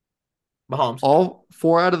 Mahomes. All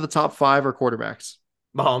four out of the top five are quarterbacks.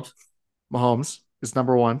 Mahomes. Mahomes is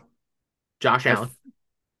number one. Josh By Allen.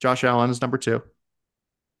 Josh Allen is number two. I'm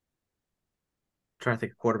trying to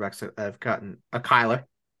think of quarterbacks that have gotten a Kyler.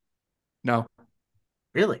 No,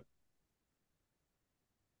 Really?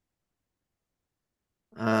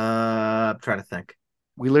 I'm trying to think.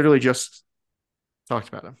 we literally just talked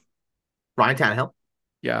about him. Ryan Tannehill.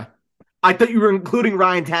 Yeah. I thought you were including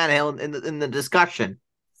Ryan Tannehill in the discussion.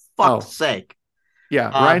 Fuck's Oh, sake. yeah.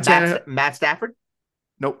 Ryan Tannehill. Matt Stafford.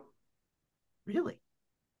 Nope. Really?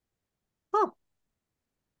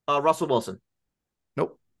 Oh. Russell Wilson.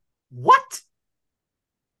 Nope. What?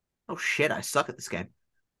 Oh shit! I suck at this game.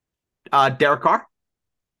 Derek Carr.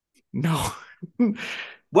 No.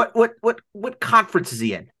 What conference is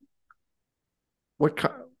he in? what?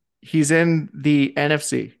 He's in the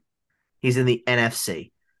NFC. He's in the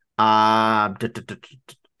NFC.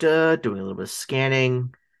 Doing a little bit of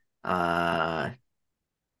scanning. Uh,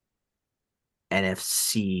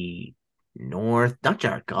 NFC North. Not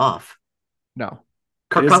Jared Goff. No, it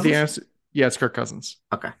Kirk is the Cousins. NFC. Yeah, it's Kirk Cousins.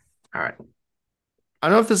 Okay. All right. I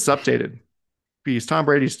don't know if this is updated because Tom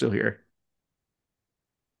Brady's still here.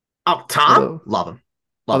 Oh, Tom. Although, Love him. Love him.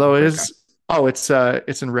 although it Great guy. is. Oh,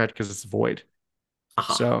 it's in red because it's void.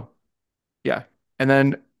 Aha. So yeah, and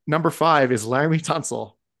then number five is Laramie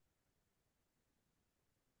Tunsil.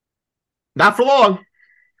 Not for long.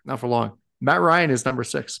 Not for long. Matt Ryan is number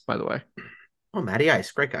six, by the way. Oh, Matty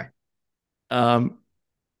Ice. Great guy. Um,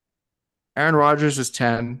 Aaron Rodgers is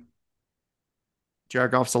 10.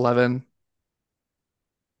 Jared Goff's 11.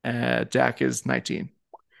 Dak is 19.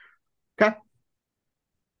 Okay.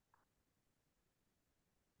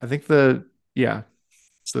 I think yeah.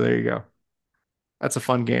 So there you go. That's a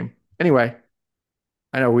fun game. Anyway,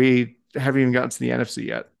 I know we haven't even gotten to the NFC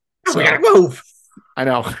yet. Oh, we gotta So move. I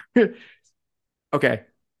know. Okay.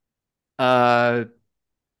 Uh,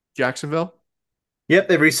 Jacksonville? Yep,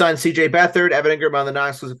 they re-signed C.J. Beathard, Evan Ingram on the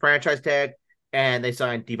non-exclusive franchise tag, and they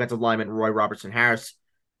signed defensive lineman Roy Robertson Harris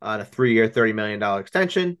on a 3-year, $30 million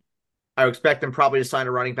extension. I would expect them probably to sign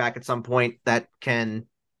a running back at some point that can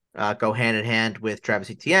go hand in hand with Travis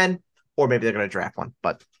Etienne, or maybe they're going to draft one.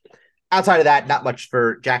 But outside of that, not much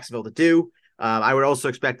for Jacksonville to do. I would also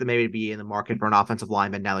expect them maybe to be in the market for an offensive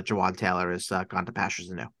lineman now that Jawan Taylor has gone to pastures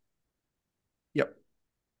anew. Yep.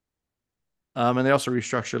 And they also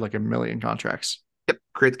restructured like a million contracts. Yep,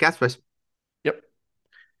 create the cap space. Yep.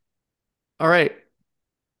 All right.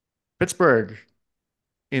 Pittsburgh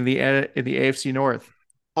in the AFC North.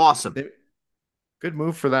 Awesome. Good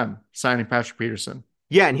move for them signing Patrick Peterson.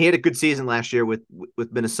 Yeah, and he had a good season last year with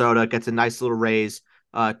Minnesota. Gets a nice little raise.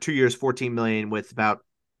 2 years, 14 million with about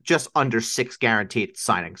just under 6 guaranteed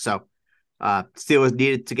signing. So Steelers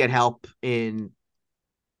needed to get help in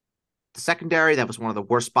the secondary. That was one of the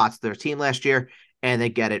worst spots of their team last year, and they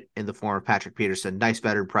get it in the form of Patrick Peterson. Nice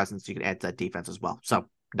veteran presence you can add to that defense as well. So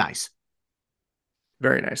nice.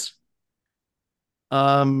 Very nice.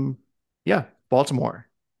 Yeah, Baltimore.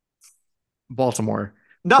 Baltimore.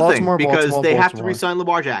 Nothing Baltimore, because Baltimore, they have to Baltimore. re-sign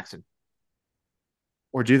Lamar Jackson.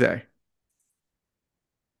 Or do they?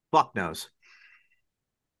 Fuck knows.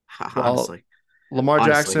 Well, Honestly, Lamar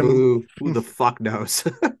honestly, Jackson, who the fuck knows?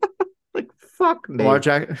 Like fuck Lamar me.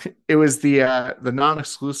 Jack it was the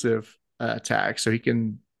non-exclusive tag, so he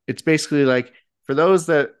can. It's basically like for those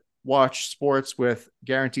that watch sports with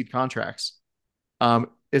guaranteed contracts.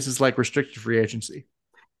 This is like restricted free agency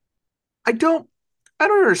I don't I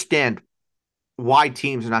don't understand why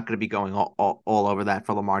teams are not going to be going all over that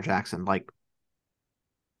for Lamar Jackson. Like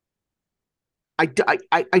I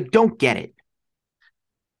don't get it.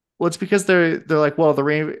 Well, it's because they're like, well, the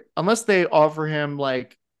Raven unless they offer him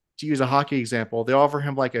like to use a hockey example, they offer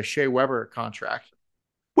him like a Shea Weber contract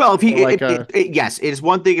Well, if he or like a yes, it is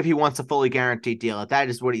one thing if he wants a fully guaranteed deal. That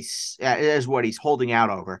is what he's holding out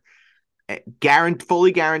over.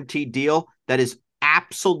 Fully guaranteed deal. That is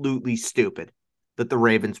absolutely stupid that the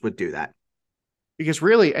Ravens would do that. because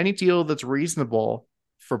really any deal that's reasonable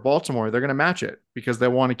for Baltimore, they're going to match it because they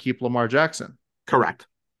want to keep Lamar Jackson. Correct.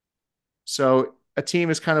 So a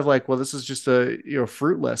team is kind of like, well, this is just a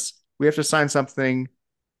fruitless. We have to sign something.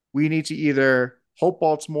 We need to either hope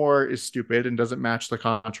Baltimore is stupid and doesn't match the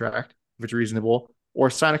contract if it's reasonable,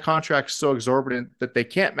 or sign a contract so exorbitant that they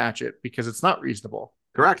can't match it because it's not reasonable.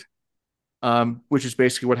 Correct. Which is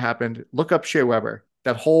basically what happened. Look up Shea Weber.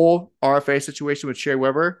 That whole RFA situation with Shea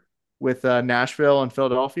Weber with Nashville and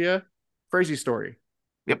Philadelphia, crazy story.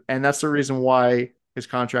 Yep. And that's the reason why his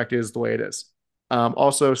contract is the way it is.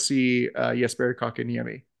 Also, see Jesper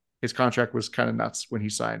Kotkaniemi. His contract was kind of nuts when he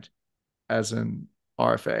signed as an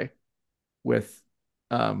RFA with,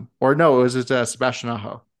 or no, it was Sebastian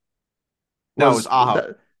Aho. No, it was Was Aho.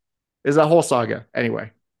 that is that whole saga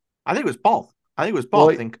anyway? I think it was both. I think it was Well,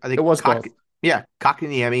 both. I it think was both. Yeah,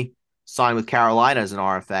 Kakaniemi signed with Carolina as an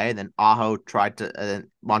RFA, and then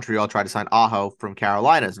Montreal tried to sign Aho from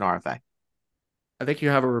Carolina as an RFA. I think you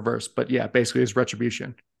have a reverse, but yeah, basically it's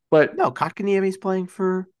retribution. But No, Kakaniemi's playing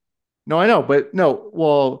for. no, I know, but no.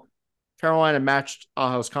 Well, Carolina matched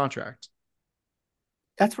Aho's contract.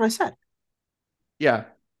 That's what I said. Yeah.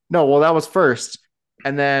 No, well, that was first.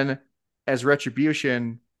 And then as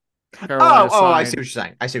retribution, Oh, Carolina oh, I see what signed you're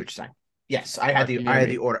saying. I see what you're saying. Yes, Kotkaniemi.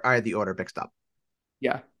 I had the order mixed up.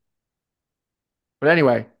 Yeah. But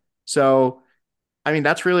anyway, so I mean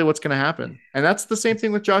that's really what's gonna happen. And that's the same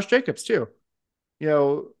thing with Josh Jacobs, too.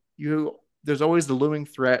 You there's always the looming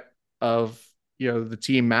threat of the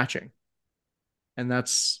team matching. And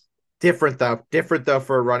Different though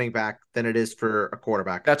for a running back than it is for a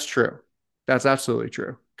quarterback. that's true. That's absolutely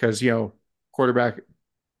true. Because quarterback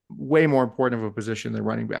way more important of a position than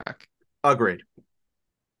running back. Agreed.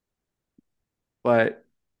 But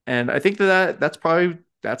and I think that's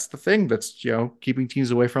the thing that's keeping teams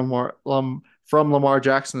away from Lamar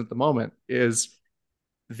Jackson at the moment is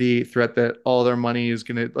the threat that all their money is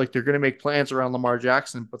they're gonna make plans around Lamar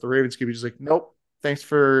Jackson, but the Ravens could be just like, nope, thanks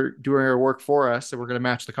for doing our work for us, and we're gonna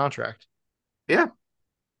match the contract. Yeah.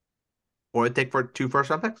 Or they take for 2 first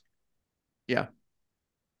round picks. Yeah.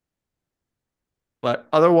 But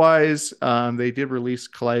otherwise, they did release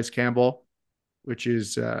Calais Campbell, which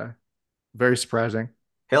is very surprising.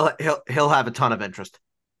 He'll have a ton of interest.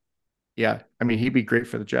 Yeah, I mean, he'd be great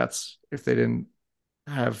for the Jets if they didn't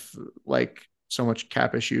have like so much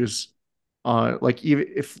cap issues. Like even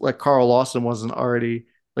if like Carl Lawson wasn't already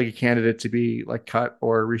like a candidate to be like cut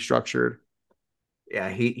or restructured. Yeah,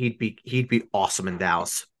 he'd be awesome in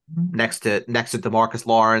Dallas. Next to DeMarcus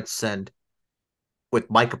Lawrence and with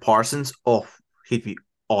Micah Parsons. Oh, he'd be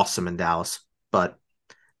awesome in Dallas. But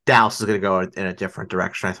Dallas is going to go in a different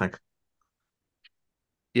direction, I think.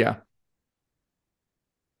 Yeah.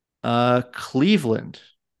 Cleveland.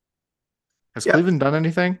 Has Yeah. Cleveland done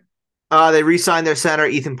anything? They re-signed their center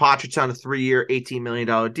Ethan Patrick on a 3-year, $18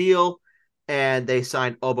 million deal, and they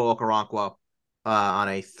signed Obo Okoronkwo on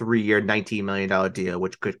a 3-year, $19 million deal,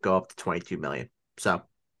 which could go up to 22 million. So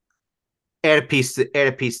add a piece to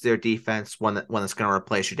their defense, one that's going to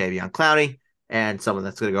replace your Davion Clowney, and someone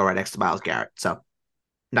that's going to go right next to Myles Garrett. So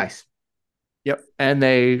nice. Yep. And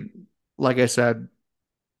they, like I said,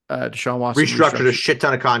 Deshaun Watson Restructured a restructured. shit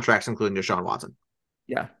ton of contracts, including Deshaun Watson.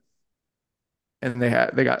 Yeah. And they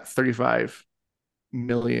got $35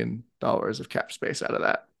 million of cap space out of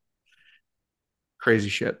that. Crazy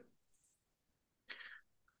shit.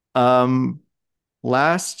 Um,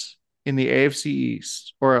 last in the AFC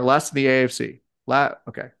East, or last in the AFC.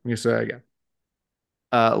 Okay, I'm gonna say that again.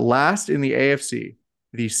 Last in the AFC,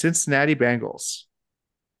 the Cincinnati Bengals.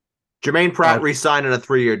 Jermaine Pratt re-signed on a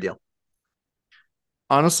 3-year deal.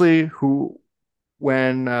 Honestly,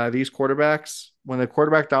 when when the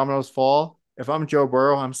quarterback dominoes fall, if I'm Joe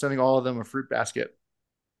Burrow, I'm sending all of them a fruit basket.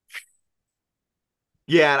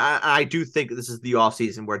 Yeah, and I do think this is the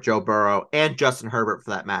offseason where Joe Burrow and Justin Herbert, for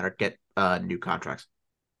that matter, get new contracts.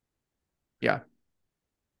 Yeah,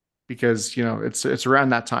 because it's around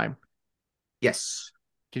that time. Yes.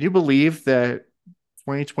 Can you believe that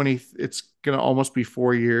 2020, it's going to almost be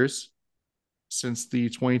 4 years since the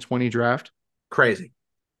 2020 draft. Crazy,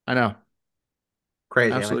 I know.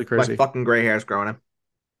 crazy. Absolutely My crazy. fucking gray hair is growing in.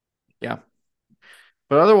 Yeah.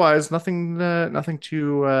 But otherwise, nothing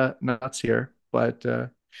too nuts here. But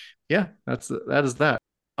yeah, that is that.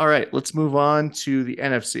 All right, let's move on to the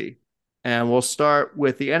NFC. And we'll start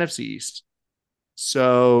with the NFC East.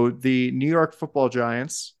 So the New York Football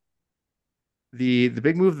Giants, the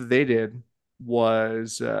big move that they did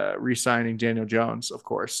was re-signing Daniel Jones, of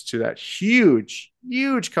course, to that huge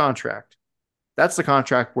contract. That's the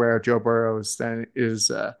contract where Joe Burrow is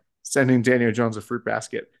sending Daniel Jones a fruit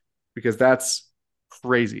basket because that's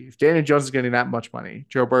crazy. If Daniel Jones is getting that much money,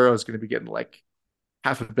 Joe Burrow is going to be getting like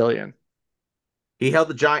half a billion. He held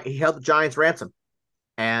the Giants ransom,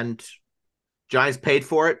 and Giants paid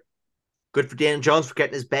for it. Good for Daniel Jones for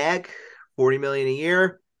getting his bag. 40 million a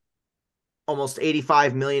year, almost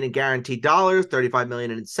 85 million in guaranteed dollars, 35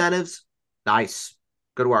 million in incentives. Nice.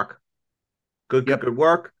 Good work. Yep, Good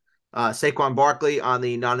work. Saquon Barkley on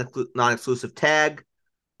the non-exclusive tag.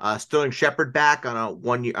 Sterling Shepard back on a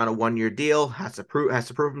 1 year deal has to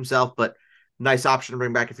prove himself, but nice option to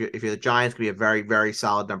bring back if you're the Giants. Could be a very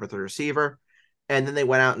solid number 3 receiver. And then they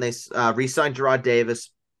went out and they re-signed Gerard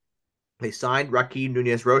Davis. They signed Raheem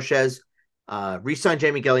Nunez Roches, re-signed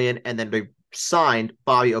Jamie Gillian, and then they signed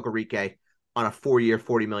Bobby Okereke on a 4 year,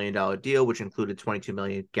 $40 million deal, which included 22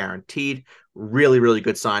 million guaranteed. Really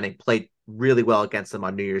good signing. Played really well against them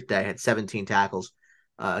on New Year's Day. Had 17 tackles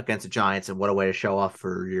against the Giants, and what a way to show off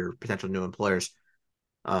for your potential new employers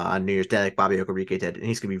on New Year's Day, like Bobby Okereke did. And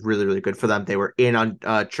he's going to be really good for them. They were in on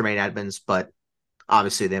Tremaine Edmonds, but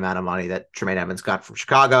obviously the amount of money that Tremaine Edmonds got from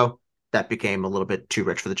Chicago, that became a little bit too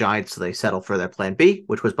rich for the Giants, so they settled for their plan B,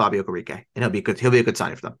 which was Bobby Okereke, and he'll be a good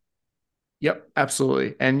signing for them. yep,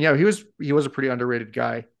 absolutely. And yeah, he was a pretty underrated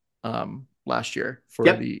guy last year for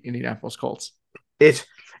Yep, the Indianapolis Colts. it's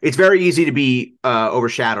it's very easy to be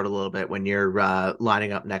overshadowed a little bit when you're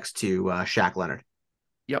lining up next to Shaq Leonard.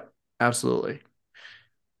 Yep, absolutely.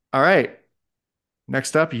 All right.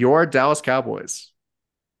 Next up, your Dallas Cowboys.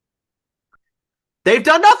 They've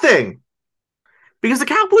done nothing because the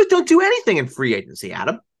Cowboys don't do anything in free agency,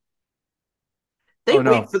 Adam. Oh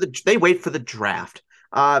no. They wait for the draft.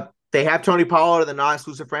 They have Tony Pollard the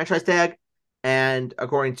non-exclusive franchise tag, and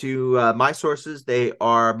according to my sources, they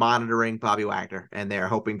are monitoring Bobby Wagner, and they're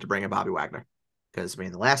hoping to bring in Bobby Wagner because I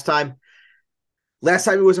mean the last time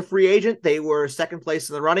he was a free agent, they were second place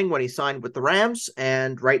in the running when he signed with the Rams,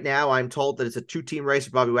 and right now I'm told that it's a two-team race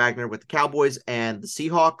for Bobby Wagner with the Cowboys and the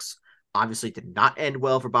Seahawks. Obviously, did not end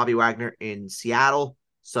well for Bobby Wagner in Seattle,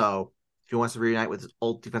 so if he wants to reunite with his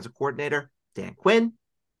old defensive coordinator Dan Quinn,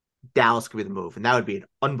 Dallas could be the move, and that would be an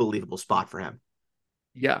unbelievable spot for him.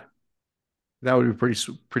 Yeah, that would be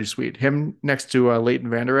pretty sweet. Him next to Leighton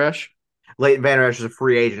Vander Esch. Leighton Vander Esch is a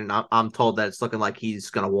free agent, and I'm told that it's looking like he's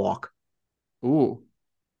going to walk. Ooh,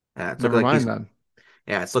 It's looking never like mind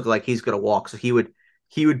then. it's looking like he's going to walk. So he would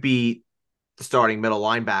be the starting middle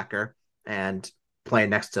linebacker and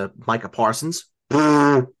playing next to Micah Parsons.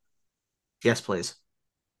 Yes, please.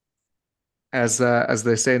 As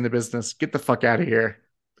they say in the business, get the fuck out of here.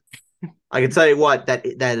 I can tell you what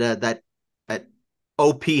that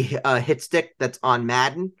OP hit stick that's on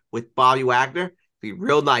Madden with Bobby Wagner be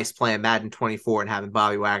real nice playing Madden 24 and having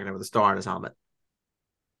Bobby Wagner with a star on his helmet.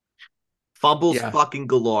 Fumbles Yeah, fucking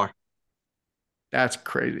galore. that's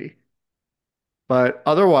crazy. But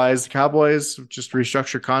otherwise, the Cowboys just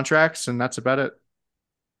restructure contracts, and that's about it.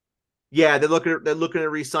 Yeah, they're looking to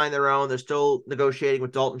re-sign their own. They're still negotiating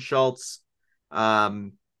with Dalton Schultz,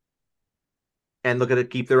 um, and looking to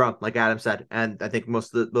keep their own, like Adam said. And I think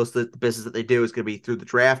most of the business that they do is going to be through the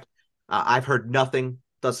draft. I've heard nothing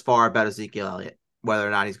thus far about Ezekiel Elliott, whether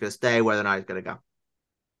or not he's going to stay, whether or not he's going to go.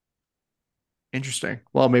 Interesting.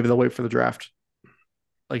 Well, maybe they'll wait for the draft,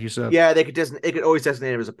 like you said. Yeah, they could always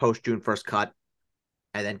designate him as a post June 1st cut,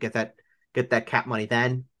 and then get that cap money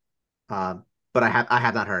then. But I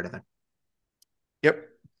have not heard of it. Yep.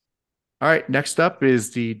 All right. Next up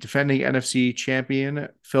is the defending NFC champion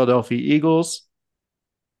Philadelphia Eagles,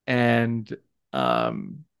 and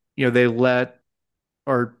they let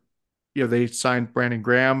or they signed Brandon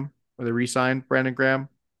Graham or they re-signed Brandon Graham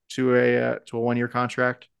to a 1 year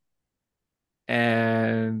contract,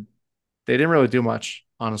 and they didn't really do much,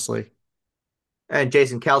 honestly. And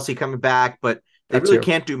Jason Kelsey coming back, but they That really too.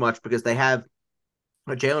 can't do much because they have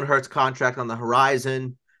a Jalen Hurts contract on the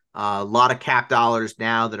horizon. A lot of cap dollars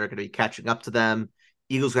now that are going to be catching up to them.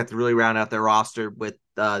 Eagles got to really round out their roster with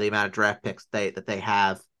the amount of draft picks that they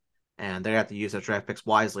have, and they have to use their draft picks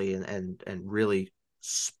wisely and really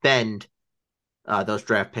spend those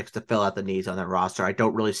draft picks to fill out the needs on that roster. I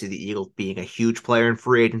don't really see the Eagles being a huge player in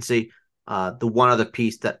free agency. The one other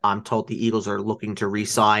piece that I'm told the Eagles are looking to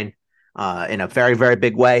re-sign in a very, very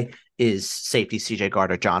big way is safety CJ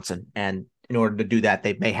Gardner Johnson. And in order to do that,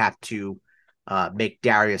 they may have to make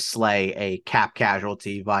Darius Slay a cap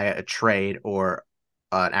casualty via a trade or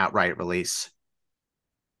an outright release.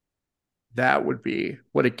 That would be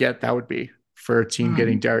what a get that would be for a team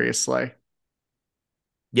getting Darius Slay.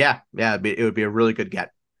 Yeah, it would be a really good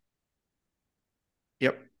get.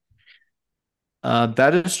 Yep.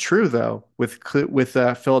 That is true though with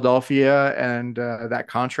Philadelphia and that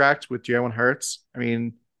contract with Jalen Hurts. I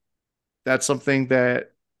mean, that's something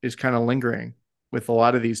that is kind of lingering with a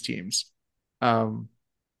lot of these teams. Um,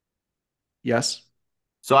 yes.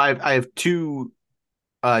 So I have two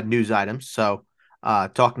news items. So,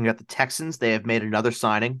 talking about the Texans, they have made another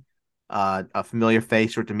signing. A familiar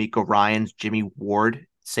face for D'Amico Ryan's Jimmy Ward,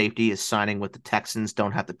 safety, is signing with the Texans.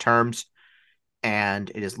 Don't have the terms,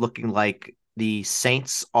 and it is looking like the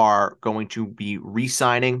Saints are going to be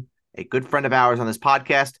re-signing a good friend of ours on this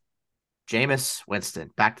podcast, Jameis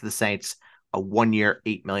Winston, back to the Saints. A 1 year,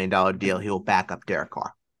 $8 million deal. He will back up Derek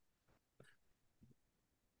Carr.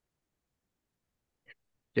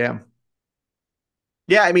 Yeah.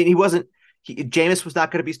 Yeah, I mean, he wasn't. Jameis was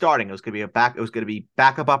not going to be starting. It was going to be a back. It was going to be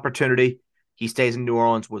backup opportunity. He stays in New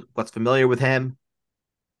Orleans with what's familiar with him.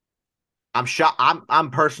 I'm shocked.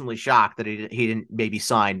 I'm personally shocked that he didn't maybe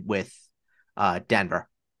sign with Denver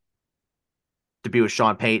to be with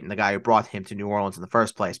Sean Payton, the guy who brought him to New Orleans in the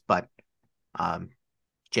first place. But um,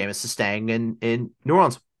 Jameis is staying in New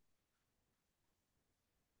Orleans.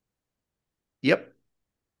 Yep.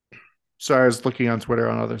 Sorry, I was looking on Twitter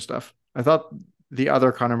on other stuff. I thought the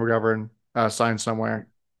other Connor McGovern signed somewhere,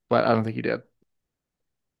 but I don't think he did.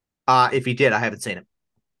 If he did, I haven't seen him.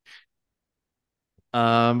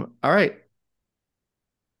 All right.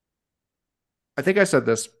 I think I said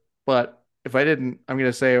this, but if I didn't, I'm going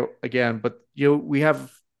to say it again. But we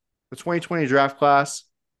have the 2020 draft class.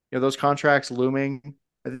 Those contracts looming.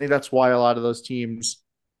 I think that's why a lot of those teams,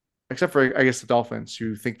 except for I guess the Dolphins,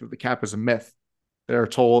 who think that the cap is a myth,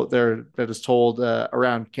 that is told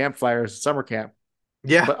around campfires at summer camp.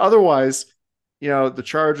 Yeah. But otherwise, the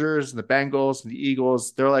Chargers and the Bengals and the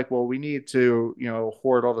Eagles, they're like, well, we need to,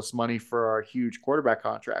 hoard all this money for our huge quarterback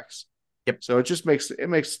contracts. Yep. So it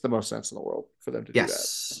makes the most sense in the world for them to do that.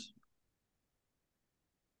 Yes.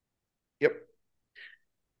 Yep.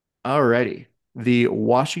 Alrighty. The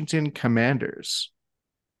Washington Commanders.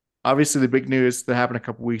 Obviously, the big news that happened a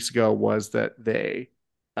couple weeks ago was that they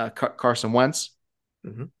cut Carson Wentz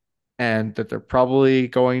Mm-hmm. and that they're probably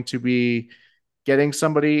going to be getting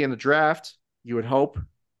somebody in the draft, you would hope,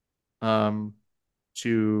 um,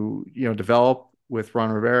 to develop with Ron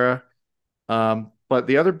Rivera. But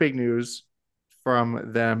the other big news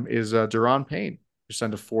from them is Deron Payne, who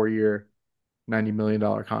signed a 4 year, $90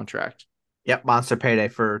 million contract. Yep. Monster payday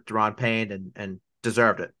for Deron Payne and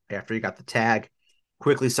deserved it after he got the tag.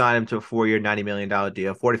 Quickly signed him to a 4 year, $90 million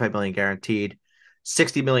deal, 45 million guaranteed,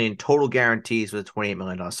 60 million total guarantees with a $28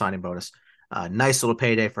 million signing bonus. Nice little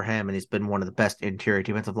payday for him, and he's been one of the best interior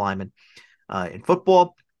defensive linemen in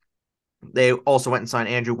football. They also went and signed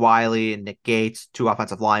Andrew Wiley and Nick Gates, two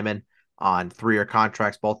offensive linemen, on 3 year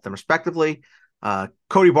contracts, both of them respectively.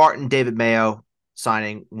 Cody Barton, David Mayo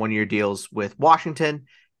signing 1 year deals with Washington.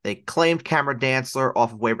 They claimed Cameron Dantzler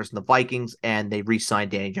off of waivers in the Vikings, and they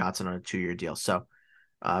re-signed Danny Johnson on a 2 year deal. So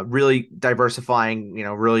really diversifying,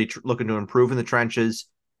 really looking to improve in the trenches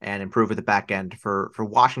and improve at the back end for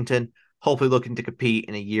Washington. Hopefully looking to compete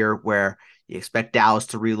in a year where you expect Dallas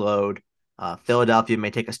to reload. Philadelphia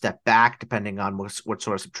may take a step back depending on what sort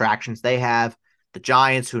of subtractions they have. The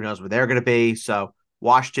Giants, who knows where they're going to be. So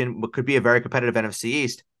Washington could be a very competitive NFC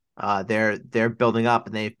East. They're building up,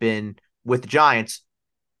 and they've been with the Giants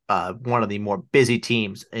one of the more busy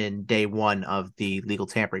teams in day one of the legal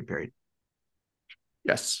tampering period.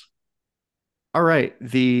 Yes. All right.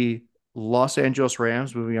 The Los Angeles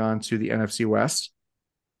Rams moving on to the NFC West.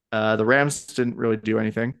 The Rams didn't really do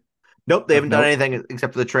anything Nope, they of haven't done note. anything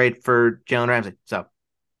except for the trade for Jalen Ramsey. So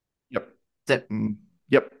Yep. that's it.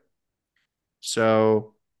 Yep.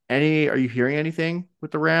 So, are you hearing anything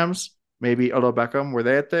with the Rams? Maybe Odell Beckham.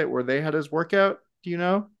 Were they had his workout? Do you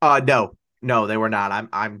know? No, they were not.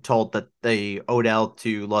 I'm told that the Odell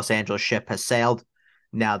to Los Angeles ship has sailed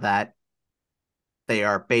now that they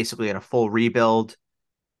are basically in a full rebuild.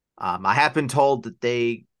 I have been told that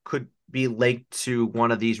they could be linked to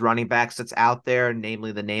one of these running backs that's out there,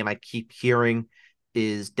 namely the name I keep hearing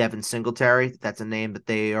is Devin Singletary. That's a name that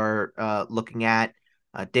they are looking at.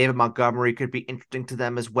 David Montgomery could be interesting to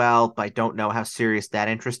them as well, but I don't know how serious that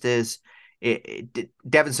interest is.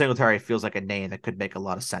 Devin Singletary feels like a name that could make a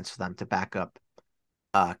lot of sense for them to back up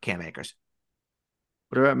Cam Akers.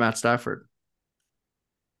 What about Matt Stafford?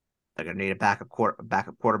 They're going to need a backup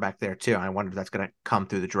quarterback there too. I wonder if that's going to come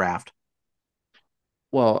through the draft.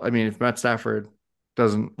 Well, I mean, if Matt Stafford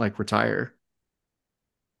doesn't like retire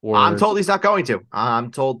I'm or told he's not going to. I'm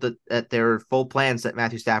told that there are full plans that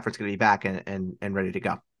Matthew Stafford's going to be back and ready to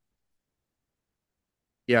go.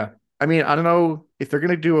 yeah. I mean, I don't know if they're going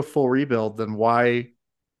to do a full rebuild, then why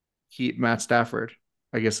keep Matt Stafford?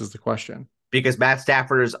 I guess is the question. Because Matt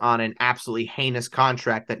Stafford is on an absolutely heinous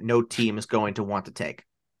contract that no team is going to want to take.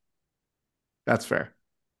 That's fair.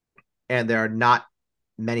 And there are not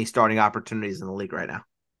many starting opportunities in the league right now.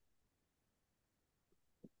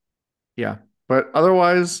 Yeah. But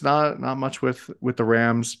otherwise, not much with the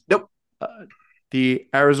Rams. Nope. Uh, the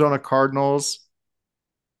Arizona Cardinals,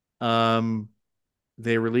 um,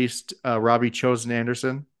 they released Robbie Chosen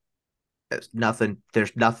Anderson. There's nothing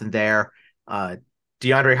there. Uh,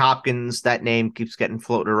 DeAndre Hopkins, that name keeps getting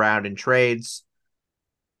floated around in trades.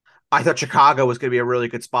 I thought Chicago was going to be a really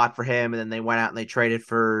good spot for him, and then they went out and they traded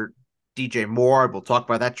for DJ Moore. We'll talk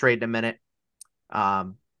about that trade in a minute.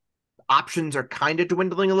 Um, Options are kind of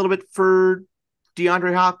dwindling a little bit for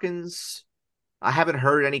DeAndre Hopkins. I haven't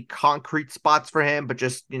heard any concrete spots for him, but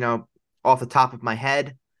just, off the top of my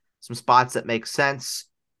head, some spots that make sense.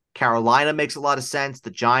 Carolina makes a lot of sense.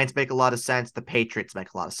 The Giants make a lot of sense. The Patriots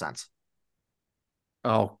make a lot of sense.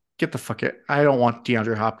 Oh, get the fuck it. I don't want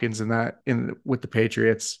DeAndre Hopkins in that in with the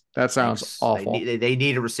Patriots. That sounds Thanks. awful. They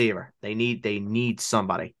need a receiver. They need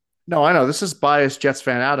somebody. No, I know. This is biased Jets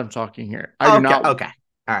fan Adam talking here. I do Okay, not. okay.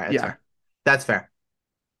 All right, that's Yeah, fair. That's fair.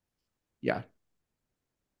 yeah.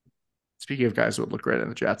 Speaking of guys who would look great in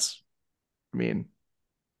the Jets, I mean,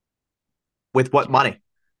 With what money?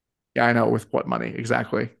 yeah, I know with what money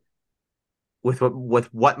exactly. With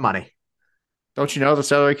what money? Don't you know the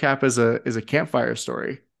salary cap is a campfire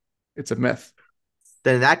story? It's a myth.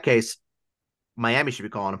 Then in that case, Miami should be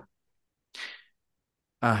calling him.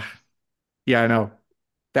 Uh, yeah, I know.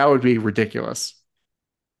 That would be ridiculous.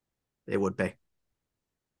 They would be.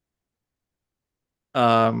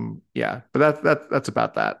 Yeah, but that's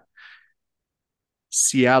about that.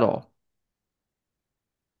 Seattle.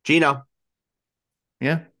 Gino,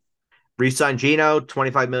 Yeah, re-sign Gino,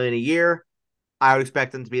 25 million a year. I would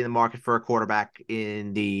expect them to be in the market for a quarterback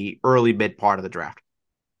in the early mid part of the draft.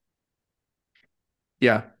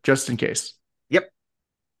 yeah, just in case. Yep.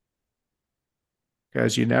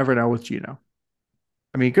 Because you never know with Gino.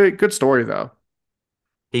 I mean, good story though.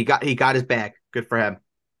 He got his bag. Good for him.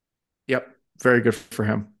 Yep, very good for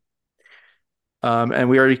him. And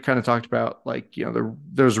we already kind of talked about like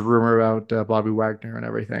there's a rumor about Bobby Wagner and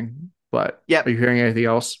everything. But are Yep. you hearing anything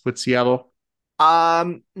else with Seattle?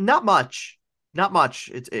 Not much. Not much.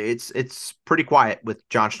 It's pretty quiet with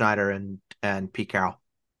John Schneider and Pete Carroll.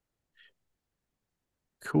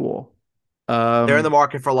 Cool. They're in the Um,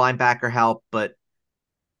 market for linebacker help, but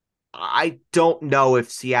I don't know if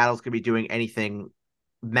Seattle's going to be doing anything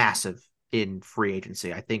massive in free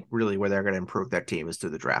agency. I think really where they're going to improve their team is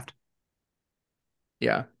through the draft.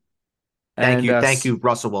 yeah, Thank and you, thank you,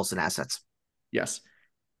 Russell Wilson assets. yes.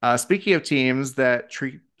 Speaking of teams that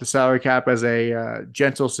treat the salary cap as a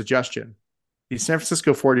gentle suggestion, the San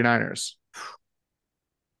Francisco 49ers.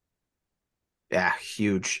 Yeah,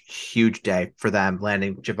 huge day for them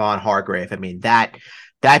landing Javon Hargrave. I mean that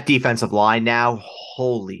defensive line now,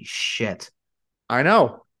 holy shit, I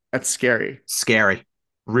know that's scary. scary,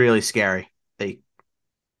 really scary. They,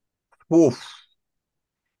 oof.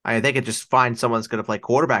 They could just find someone that's going to play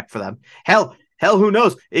quarterback for them. Hell, who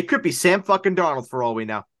knows? It could be Sam fucking Darnold for all we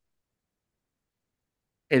know.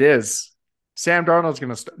 It is. Sam Darnold's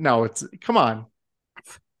gonna no. It's come on.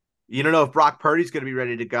 You don't know if Brock Purdy's going to be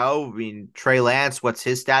ready to go. I mean, Trey Lance, what's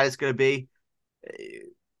his status going to be?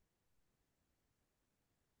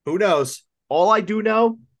 Who knows? All I do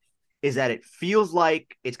know is that it feels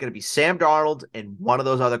like it's going to be Sam Darnold and one of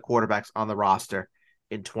those other quarterbacks on the roster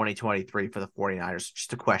in 2023 for the 49ers.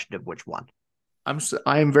 Just a question of which one.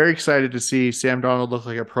 I'm very excited to see Sam Darnold look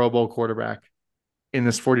like a Pro Bowl quarterback in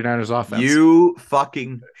this 49ers offense. You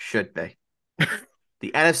fucking should be.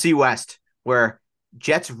 The NFC West, where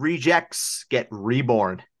Jets rejects get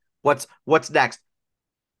reborn. What's next?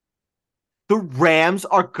 The Rams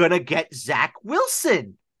are gonna get Zach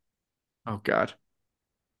Wilson. Oh God.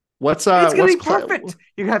 It's gonna What's be perfect.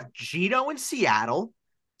 You're gonna have Gino in Seattle,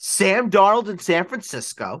 Sam Darnold in San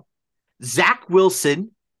Francisco, Zach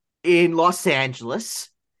Wilson in Los Angeles,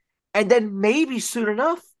 and then maybe soon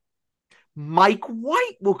enough, Mike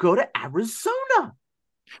White will go to Arizona.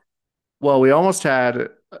 well, we almost had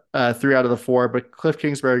three out of the four, but Cliff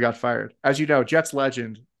Kingsbury got fired. As you know, Jets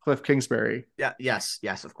legend Cliff Kingsbury. Yeah, yes,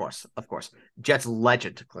 of course, of course. Jets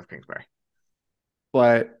legend Cliff Kingsbury.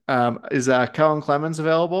 But is Kellen Clemens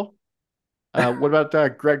available? What about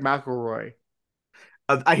Greg McElroy?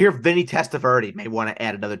 I hear Vinny Testaverde may want to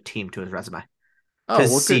add another team to his resume, to Oh,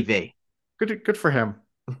 his well, CV. good for him.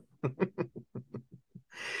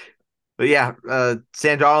 But yeah,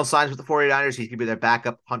 Sam Darnold signs with the 49ers. He's going to be their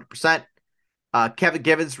backup 100%. Kevin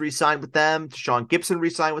Givens re-signed with them. Sean Gibson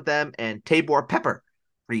re-signed with them. And Tabor Pepper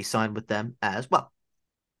re-signed with them as well.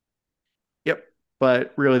 Yep.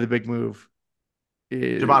 But really, the big move Javon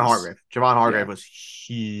is, Hargrave. Javon Hargrave yeah. was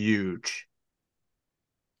huge.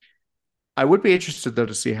 I would be interested though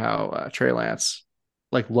to see how Trey Lance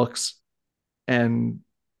like looks, and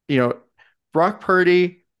you know, Brock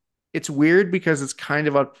Purdy. It's weird because it's kind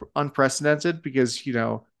of unprecedented because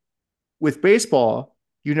with baseball,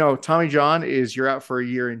 Tommy John is you're out for a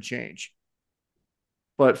year and change.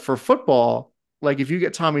 But for football, like if you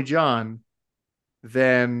get Tommy John,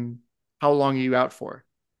 then how long are you out for?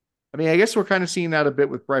 I mean, I guess we're kind of seeing that a bit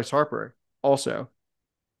with Bryce Harper also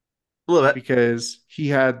A little bit. because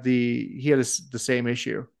the same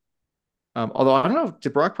issue. Although I don't know,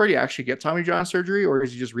 did Brock Purdy actually get Tommy John surgery or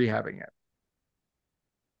is he just rehabbing it?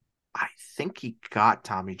 I think he got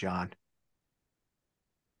Tommy John.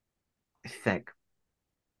 I think.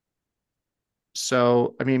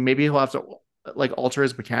 So I mean, maybe he'll have to like alter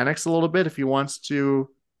his mechanics a little bit if he wants to,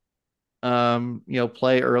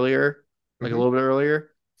 play earlier, like a Mm-hmm. little bit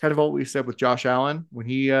earlier. Kind of what we said with Josh Allen when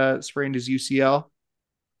he sprained his UCL.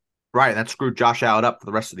 Right. That screwed Josh Allen up for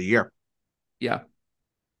the rest of the year. Yeah.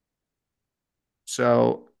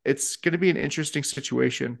 So it's going to be an interesting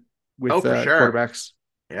situation Oh, with for sure. quarterbacks.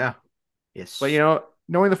 Yeah. But, Yes.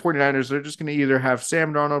 knowing the 49ers, they're just going to either have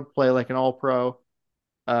Sam Darnold play like an all pro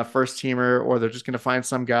first teamer, or they're just going to find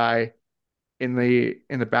some guy in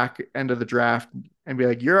the back end of the draft and be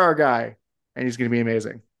like, you're our guy. And he's going to be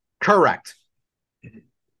amazing Correct.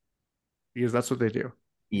 because that's what they do.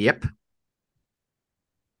 Yep.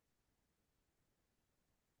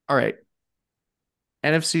 All right.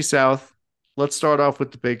 NFC South. Let's start off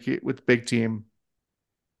with the big team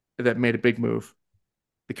that made a big move,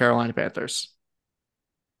 the Carolina Panthers.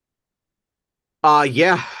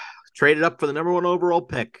 Yeah. Traded up for the number one overall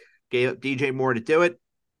pick. Gave up DJ Moore to do it.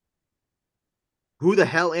 Who the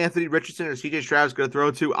hell Anthony Richardson or CJ Stroud is going to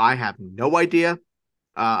throw to? I have no idea.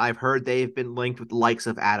 I've heard they've been linked with the likes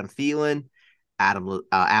of Adam Thielen,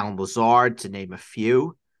 Alan Lazard, to name a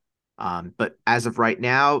few. But as of right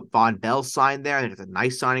now, Von Bell signed there. I think it's a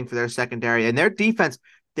nice signing for their secondary. And their defense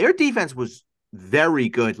was very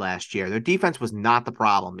good last year. Their defense was not the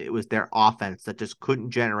problem. It was their offense that just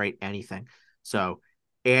couldn't generate anything. So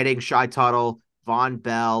adding Shy Tuttle, Von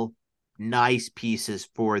Bell, nice pieces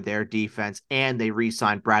for their defense. And they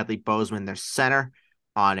re-signed Bradley Bozeman, their center,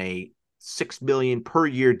 on a $6 million per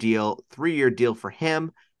year deal, 3-year deal for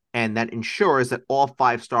him. And that ensures that all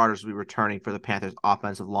 5 starters will be returning for the Panthers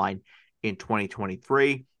offensive line in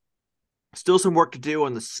 2023. Still some work to do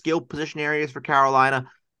on the skill position areas for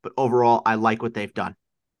Carolina, but overall, I like what they've done.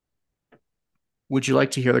 Would you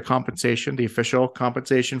like to hear the official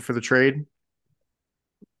compensation for the trade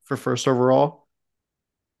for first overall?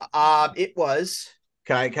 It was.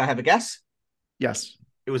 Can I have a guess? Yes.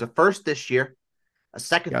 It was a first this year, a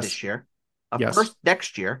second Yes. this year, a Yes. first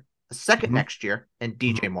next year, a second Mm-hmm. next year, and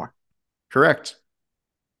DJ Mm-hmm. Moore. Correct.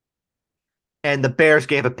 And the Bears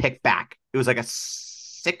gave a pick back. It was like a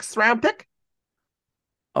 6th round pick.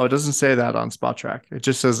 Oh, it doesn't say that on Spot Track. It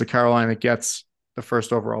just says the Carolina gets the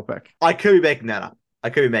first overall pick. I could be making that up.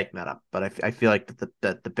 But I feel like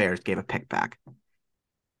the Bears gave a pick back.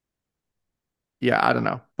 Yeah, I don't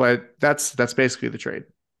know, but that's basically the trade.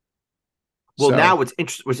 Well, now So,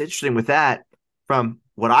 what's interesting with that, from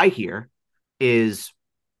what I hear, is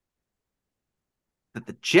that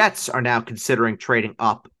the Jets are now considering trading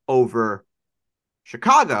up over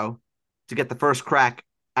Chicago to get the first crack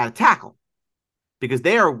at a tackle, because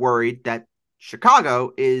they are worried that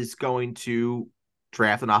Chicago is going to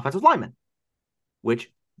draft an offensive lineman, which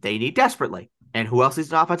they need desperately. And who else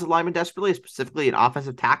needs an offensive lineman desperately, specifically an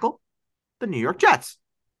offensive tackle? The New York Jets.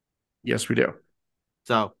 yes, we do.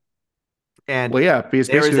 So, and Well, yeah, because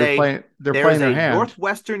there basically is a they're there playing is their a hand.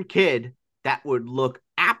 Northwestern kid that would look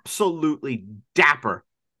absolutely dapper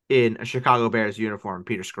in a Chicago Bears uniform,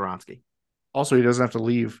 Peter Skoronsky. Also, he doesn't have to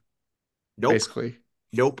leave, Nope. basically.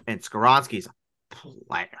 Nope. And Skoronsky's a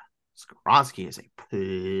player. Skoronsky is a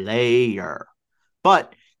player.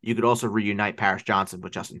 But you could also reunite Paris Johnson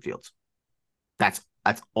with Justin Fields. That's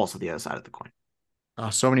also the other side of the coin. Oh,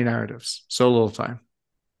 so many narratives, so little time.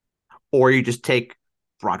 Or you just take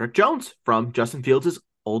Broderick Jones from Justin Fields'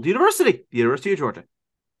 old university, the University of Georgia.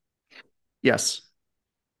 Yes.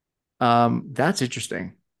 That's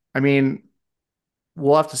interesting. I mean,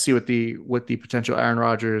 we'll have to see what the potential Aaron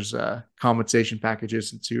Rodgers compensation package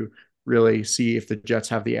is to really see if the Jets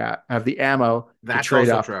have the ammo to That's trade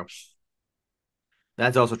also up, true.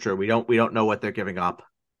 That's also true. We don't know what they're giving up.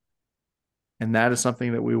 and that is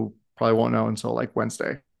something that we probably won't know until like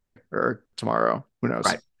Wednesday or tomorrow. Who knows?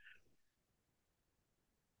 Right.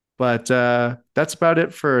 But that's about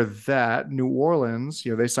it for that. New Orleans,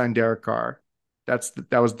 they signed Derek Carr.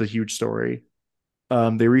 That was the huge story. They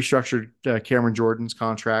restructured Cameron Jordan's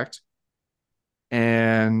contract,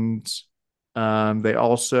 and they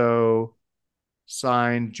also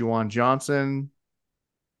signed Juwan Johnson.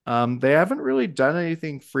 They haven't really done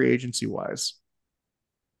anything free agency wise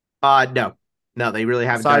No, no, they really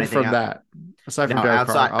haven't done aside anything from out. that. Aside No, from Derek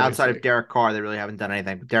Carr, outside of obviously. Derek Carr, they really haven't done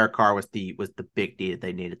anything. But Derek Carr was the big need that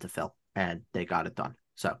they needed to fill, and they got it done.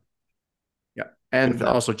 So Yeah, good for and them.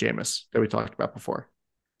 also Jameis that we talked about before.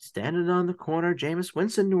 Standing on the corner, Jameis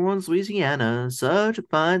Winston, New Orleans, Louisiana, such a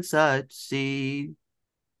fine sight to see.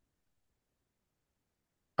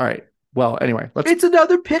 All right. Well, anyway, let's. It's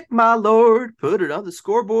another pick, my lord. Put it on the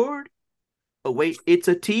scoreboard. Oh wait, it's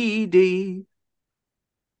a TD.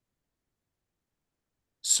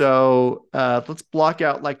 So let's block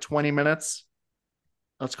out like 20 minutes.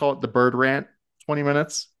 Let's call it the bird rant 20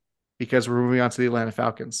 minutes because we're moving on to the Atlanta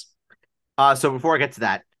Falcons. So before I get to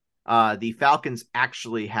that, the Falcons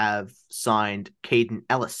actually have signed Caden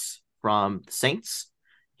Ellis from the Saints.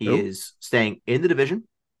 He Oh, is staying in the division,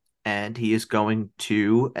 and he is going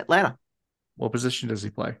to Atlanta. what position does he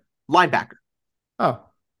play? Linebacker. Oh,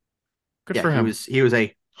 good Yeah, for he him. was he was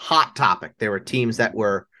a hot topic. There were teams that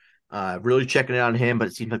were really checking in on him, but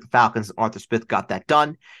it seems like the Falcons and Arthur Smith got that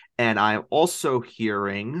done. And I'm also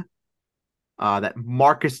hearing that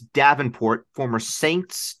Marcus Davenport, former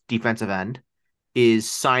Saints defensive end, is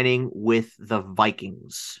signing with the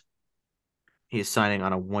Vikings. He is signing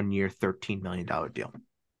on a 1 year, $13 million deal.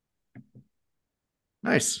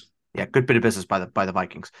 Nice. Yeah, good bit of business by the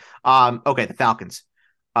Vikings. Okay, the Falcons.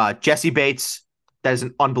 Jesse Bates, that is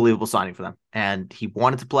an unbelievable signing for them. And he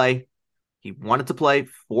wanted to play. He wanted to play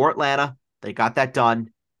for Atlanta. They got that done,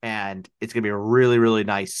 and it's gonna be a really, really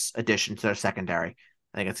nice addition to their secondary.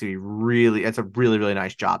 I think it's a really, really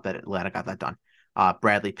nice job that Atlanta got that done.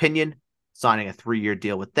 Bradley Pinion signing a 3 year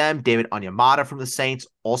deal with them. David Onyemata from the Saints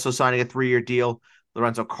also signing a 3 year deal.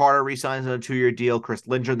 Lorenzo Carter resigns on a 2 year deal. Chris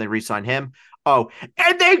Lindgren, they re-sign him. Oh,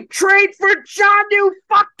 and they trade for John New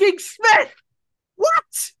fucking Smith.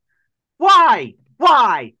 What? Why?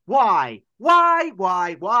 Why? Why? Why?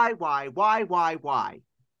 Why? Why? Why? Why? Why? Why?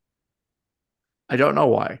 I don't know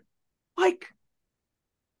why. Like,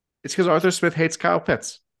 It's because Arthur Smith hates Kyle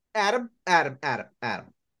Pitts. Adam.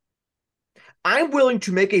 I'm willing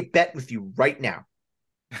to make a bet with you right now,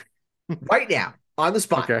 on the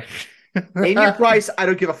spot. Okay. Name your price. I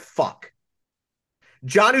don't give a fuck.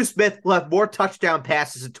 Jonnu Smith will have more touchdown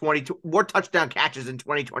passes in more touchdown catches in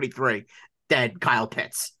 2023 than Kyle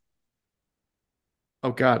Pitts.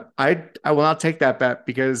 Oh God, I will not take that bet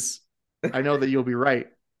because I know that you'll be right.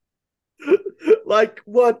 Like,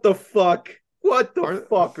 what the fuck? What the Ar-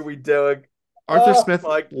 fuck are we doing? Arthur Oh Smith,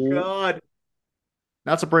 my god.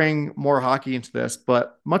 not to bring more hockey into this,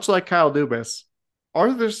 but much like Kyle Dubas,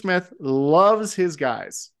 Arthur Smith loves his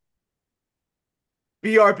guys.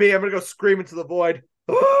 BRB, I'm gonna go scream into the void.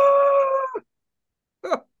 He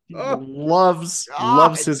Oh loves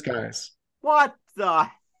god. his guys. What the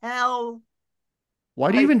hell?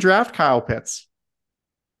 Why do you even Like, draft Kyle Pitts?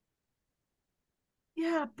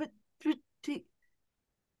 yeah, but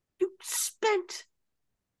you spent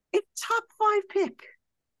a top five pick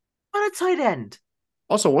on a tight end.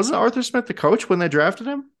 Also, wasn't Arthur Smith the coach when they drafted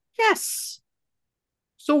him? Yes.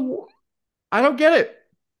 So I don't get it.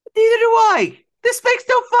 Neither do I. This makes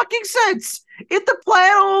no fucking sense. If the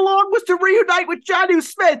plan all along was to reunite with Jonnu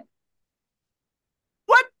Smith,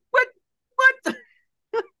 what? What? What?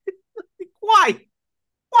 Why?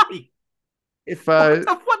 Why? If What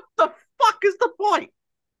the fuck is the point?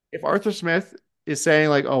 if Arthur Smith is saying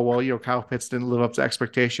like, oh well, Kyle Pitts didn't live up to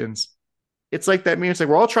expectations, it's like that means like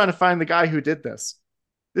we're all trying to find the guy who did this.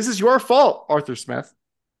 This is your fault, Arthur Smith,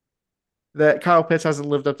 that Kyle Pitts hasn't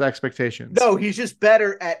lived up to expectations. No, he's just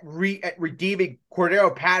better at redeeming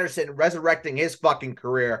Cordero Patterson and resurrecting his fucking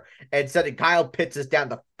career and sending Kyle Pitts down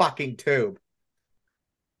the fucking tube.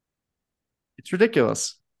 It's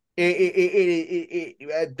ridiculous. It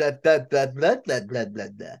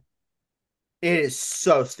is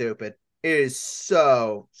so stupid. It is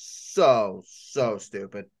so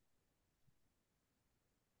stupid.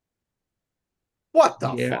 What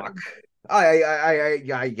the Yeah. fuck?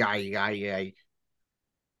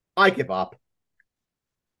 I give up.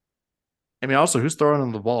 I mean, also, who's throwing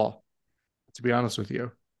him the ball? To be honest with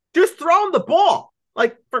you, Just throw him the ball.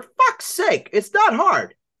 Like, for fuck's sake, it's not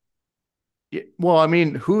hard. yeah, well, I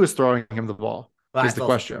mean, who is throwing him the ball Well, is that's the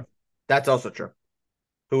also true. question. That's also true.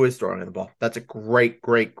 Who is throwing the ball? That's a great,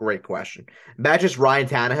 great, great question. Imagine just Ryan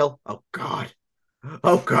Tannehill. Oh God.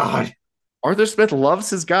 Oh God. Arthur Smith loves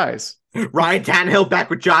his guys. Ryan Tannehill back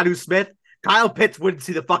with John Smith. Kyle Pitts wouldn't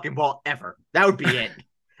see the fucking ball ever. That would be it.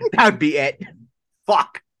 That would be it.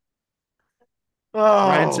 Fuck. Oh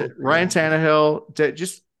Ryan God. Tannehill,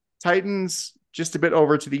 just Titans just a bit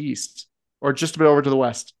over to the east, or just a bit over to the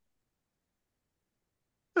west.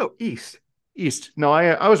 Oh, East. East. No,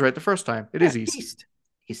 I was right the first time. It Yeah, is east. East.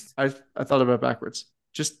 East. I thought about it backwards.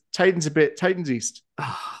 Just Titans a bit. Titans east.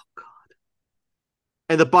 Oh God.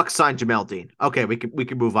 And the Bucks signed Jamel Dean. Okay, we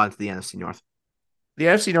can move on to the NFC North. The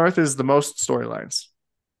NFC North is the most storylines.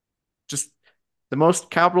 Just the most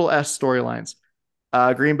capital S storylines.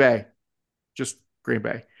 Green Bay, just Green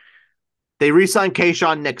Bay, They re-signed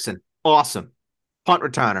Kayshawn Nixon. Awesome. Punt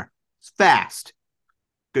returner. Fast.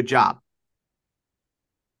 Good job.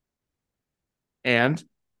 and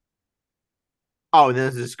Oh, and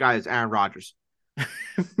then this guy is Aaron Rodgers.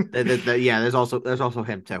 Yeah, there's also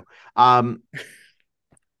him too. Um,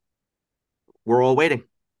 we're all waiting.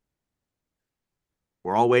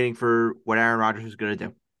 We're all waiting for what Aaron Rodgers is going to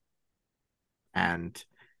do, and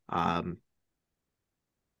um,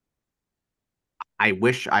 I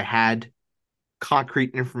wish I had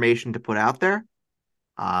concrete information to put out there.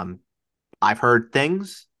 Um, I've heard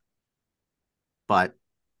things, but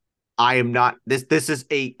I am not. This is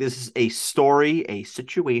a story, a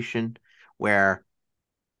situation where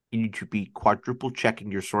you need to be quadruple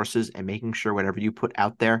checking your sources and making sure whatever you put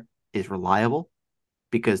out there is reliable.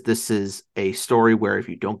 Because this is a story where if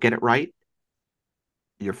you don't get it right,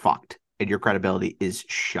 you're fucked and your credibility is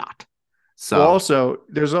shot. well, So also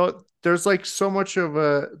there's like so much of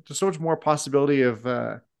a there's so much more possibility of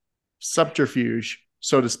subterfuge,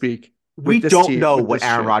 so to speak, we with this don't team know with what this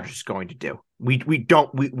Aaron shit. Rodgers is going to do. We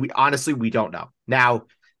don't we honestly we don't know. Now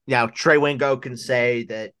Trey Wingo can say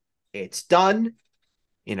that it's done,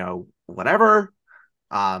 whatever.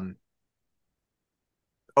 Um,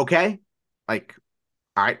 okay. Like,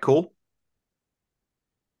 all right, cool.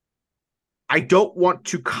 I don't want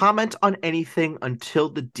to comment on anything until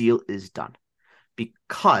the deal is done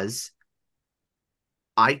because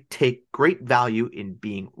I take great value in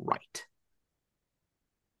being right.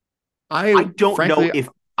 I I don't know frankly, if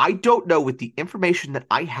I don't know with the information that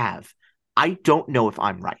I have, I don't know if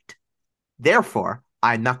I'm right. Therefore,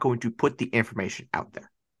 I'm not going to put the information out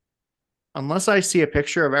there. unless I see a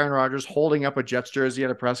picture of Aaron Rodgers holding up a Jets jersey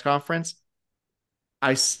at a press conference,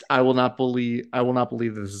 I will not believe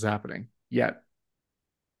this is happening yet.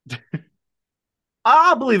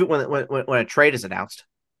 I'll believe it when a trade is announced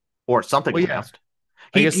or something Well, is yeah, announced.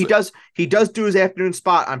 I He guess he does he does do his afternoon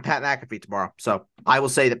spot on Pat McAfee tomorrow. So I will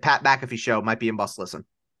say that Pat McAfee show might be a must listen.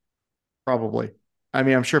 probably. I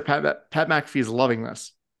mean, I'm sure Pat McAfee is loving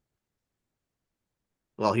this.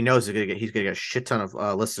 Well, he knows he's gonna get a shit ton of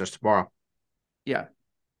listeners tomorrow. Yeah,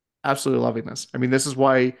 absolutely loving this. I mean, this is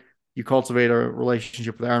why you cultivate a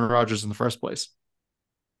relationship with Aaron Rodgers in the first place.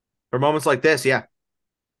 For moments like this, yeah.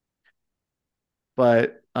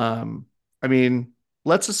 But I mean,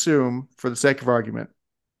 let's assume, for the sake of argument,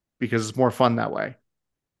 because it's more fun that way,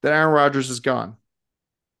 that Aaron Rodgers is gone,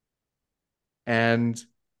 and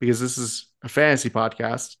because this is a fantasy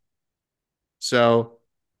podcast, so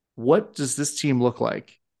what does this team look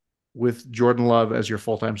like with Jordan Love as your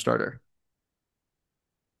full-time starter?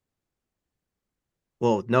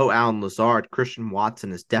 Well, no Alan Lazard, Christian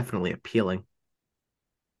Watson is definitely appealing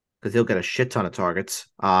because he'll get a shit ton of targets.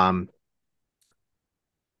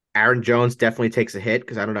 Aaron Jones definitely takes a hit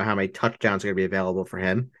because I don't know how many touchdowns are going to be available for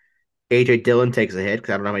him. AJ Dillon takes a hit because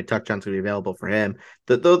I don't know how many touchdowns are going to be available for him.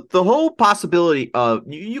 The whole possibility of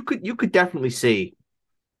you could definitely see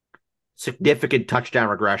significant touchdown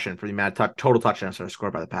regression for the amount of total touchdowns that are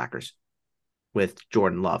scored by the Packers with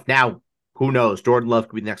Jordan Love. Now, who knows? Jordan Love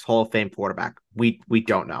could be the next Hall of Fame quarterback. We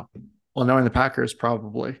don't know. Well, knowing the Packers,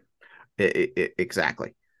 probably.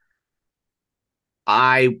 Exactly.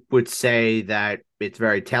 I would say that it's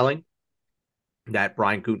very telling that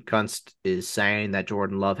Brian Gutekunst is saying that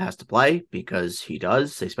Jordan Love has to play because he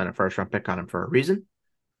does. They spent a first round pick on him for a reason.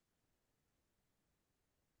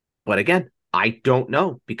 But again, I don't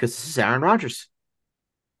know because this is Aaron Rodgers.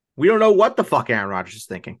 We don't know what the fuck Aaron Rodgers is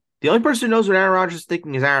thinking. The only person who knows what Aaron Rodgers is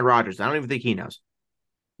thinking is Aaron Rodgers. I don't even think he knows.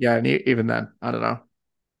 Yeah, and even then, I don't know.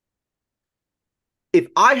 If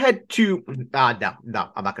I had to, no,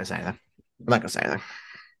 I'm not going to say anything. I'm not going to say anything.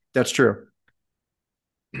 That's true.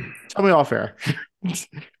 Tell me off air.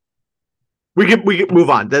 We could move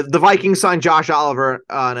on. The Vikings signed Josh Oliver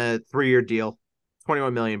on a 3-year deal,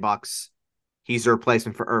 21 million bucks. He's a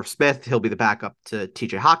replacement for Irv Smith. He'll be the backup to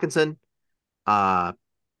T.J. Hawkinson. Uh,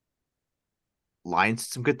 Lions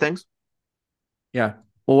some good things. Yeah.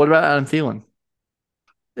 Well, what about Adam Thielen?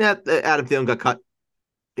 Yeah, Adam Thielen got cut.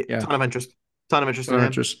 Yeah. Ton of interest. Ton of interest in No him.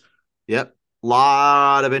 interest. Yep,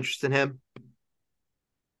 lot of interest in him.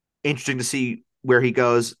 Interesting to see where he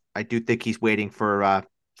goes. I do think he's waiting for a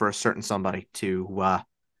certain somebody to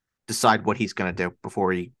decide what he's going to do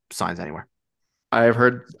before he signs anywhere. I've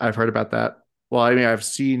heard about that. Well, I mean, I've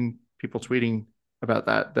seen people tweeting about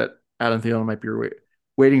that Adam Thielen might be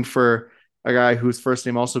waiting for a guy whose first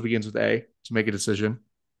name also begins with A to make a decision.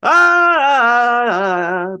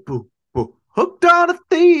 Boo, boo. Hooked on a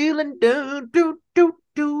feeling, do, do, do,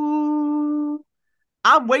 do.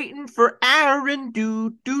 I'm waiting for Aaron,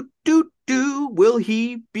 do, do, do, do. Will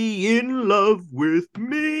he be in love with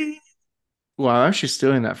me? Well, I'm actually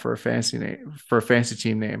stealing that for a fantasy name for a fantasy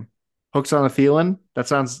team name. Hooks on a Thielen.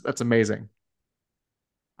 That's amazing.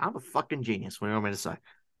 I'm a fucking genius. What do you want me to say?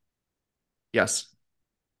 Yes,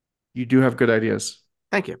 you do have good ideas.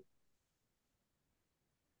 Thank you.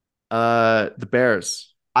 The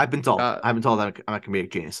Bears. I've been told. Uh, I've been told that I'm a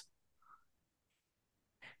comedic genius.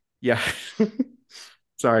 yeah.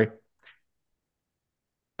 Sorry.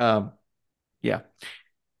 Um, yeah.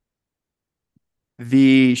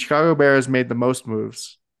 The Chicago Bears made the most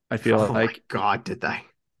moves, I feel Oh my like, god, did they?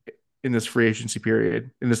 in this free agency period.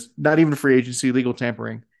 In this not even free agency, legal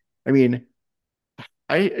tampering. I mean,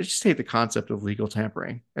 I just hate the concept of legal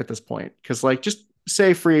tampering at this point. Because like just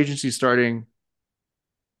say free agency starting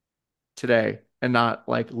today and not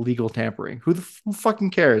like legal tampering. Who fucking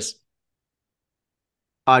cares?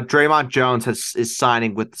 Draymond Jones is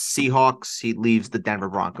signing with the Seahawks. He leaves the Denver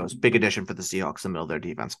Broncos. Big addition for the Seahawks in the middle of their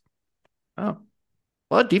defense. Oh,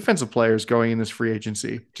 a lot of defensive players going in this free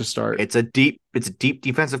agency to start. It's a deep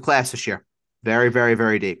defensive class this year. Very, very,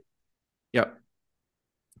 very deep. Yep.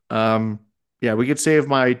 Um, yeah, we could save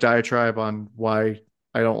my diatribe on why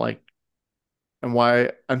I don't like and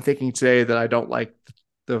why I'm thinking today that I don't like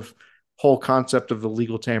the whole concept of the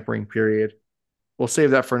legal tampering period. We'll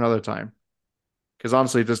save that for another time because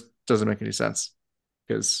honestly, it just doesn't make any sense.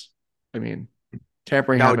 Because I mean,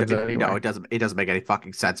 tampering No, happens no, anyway. it doesn't make any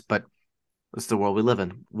fucking sense. But it's the world we live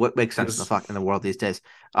in. What makes sense Because in the world these days?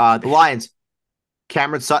 The Lions,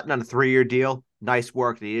 Cameron Sutton on a 3-year deal. Nice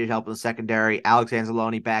work. They needed help in the secondary. Alex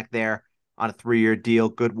Anzalone back there on a 3-year deal.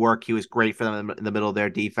 Good work. He was great for them in the middle of their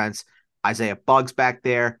defense. Isaiah Buggs back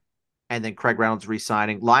there, and then Craig Reynolds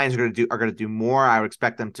re-signing. Lions are going to do more. I would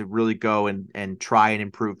expect them to really go and try and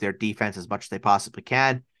improve their defense as much as they possibly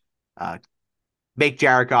can. Uh, Make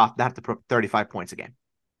Jared Goff not have to put 35 points a game.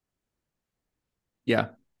 yeah,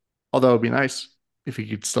 although it'd be nice if you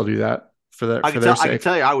could still do that I for can their tell. I can sake.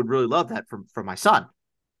 tell you, I would really love that for my son.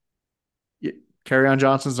 Carry on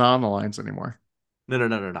Johnson's not on the lines anymore. No, no,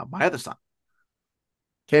 no, no, no. My other son.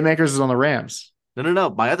 K Makers is on the Rams. No, no, no.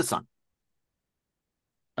 My other son.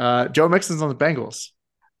 Joe Mixon's on the Bengals.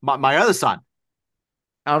 My other son.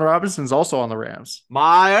 Allen Robinson's also on the Rams.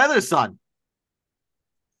 My other son.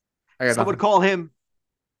 I got Some would nothing. call him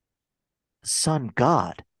Sun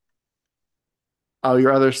God. Oh,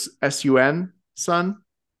 your other SUN son?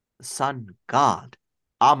 Sun God.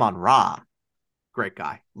 Amon Ra. Great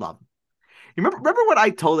guy. Love him. You remember when I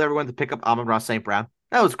told everyone to pick up Amon Ra St. Brown?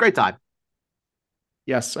 That was a great time.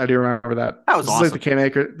 Yes, I do remember that. That was This is like the awesome. Cam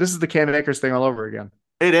Akers. This is the Cam Akers thing all over again.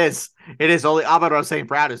 It is. It is. Only Amon Ra St.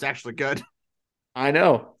 Brown is actually good. I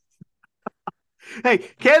know. Hey,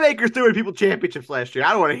 Cam Akers threw in people championships last year.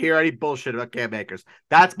 I don't want to hear any bullshit about Cam Akers.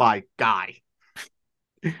 That's my guy.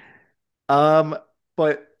 Um,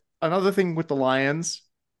 but another thing with the Lions,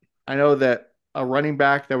 I know that a running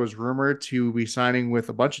back that was rumored to be signing with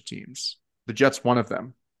a bunch of teams, the Jets, one of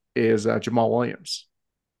them, is Jamal Williams.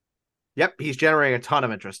 Yep, he's generating a ton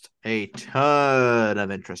of interest. A ton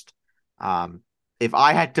of interest. Um, if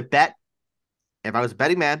I had to bet, if I was a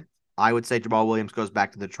betting man, I would say Jamal Williams goes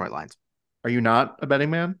back to the Detroit Lions. Are you not a betting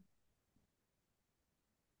man?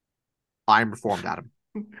 I'm reformed, Adam.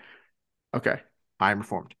 Okay, I'm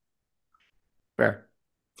reformed. fair.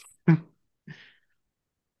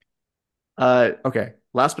 Okay.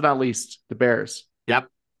 Last but not least, the Bears, Yep.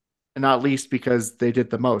 and not least because they did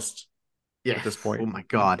the most Yeah. at this Oh point. my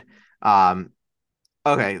god. Um.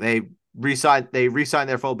 Okay. They re-signed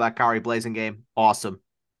their fullback Kari Blasingame. Awesome.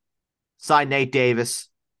 Signed Nate Davis.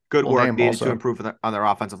 Good Cool work. name, Needed to also. improve on their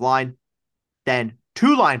offensive line. Then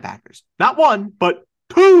two linebackers, not one, but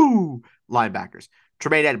two linebackers.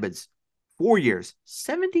 Tremaine Edmonds, 4 years,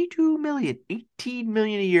 72 million, 18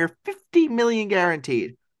 million a year, 50 million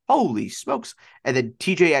guaranteed. Holy smokes. And then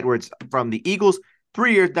TJ Edwards from the Eagles,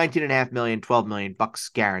 3 years, 19.5 million, 12 million bucks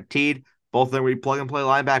guaranteed. Both of them were plug and play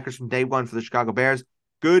linebackers from day one for the Chicago Bears.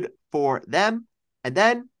 Good for them. And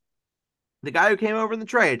then the guy who came over in the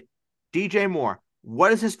trade, DJ Moore. What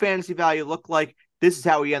does his fantasy value look like? This is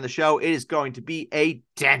how we end the show. It is going to be a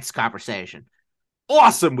dense conversation.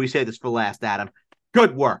 Awesome. We say this for last, Adam.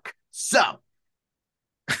 Good work. So,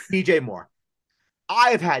 DJ Moore.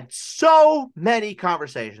 I have had so many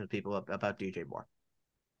conversations with people about DJ Moore.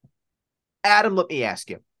 Adam, let me ask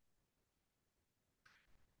you.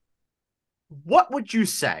 What would you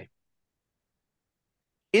say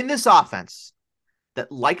in this offense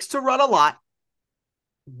that likes to run a lot?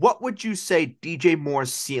 What would you say DJ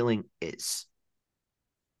Moore's ceiling is?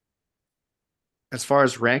 As far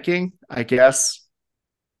as ranking, I guess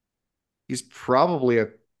he's probably a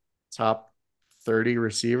top 30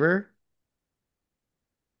 receiver.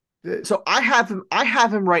 So I have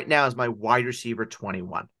him right now as my wide receiver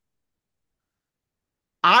 21.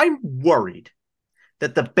 I'm worried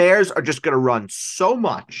that the Bears are just going to run so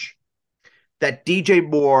much that DJ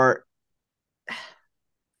Moore,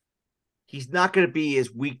 he's not going to be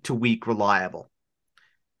as week to week reliable.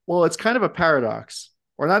 Well, it's kind of a paradox,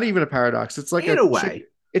 or not even a paradox. It's like In a way,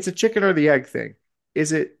 it's a chicken or the egg thing.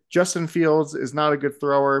 Is it Justin Fields is not a good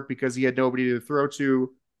thrower because he had nobody to throw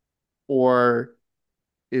to, or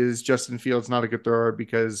is Justin Fields not a good thrower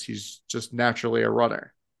because he's just naturally a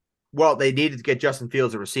runner? well, they needed to get Justin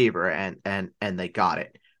Fields a receiver, and they got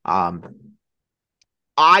it.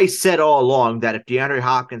 I said all along that if DeAndre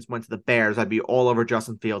Hopkins went to the Bears, I'd be all over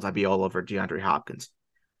Justin Fields. I'd be all over DeAndre Hopkins.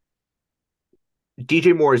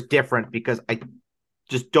 DJ Moore is different because I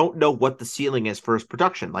just don't know what the ceiling is for his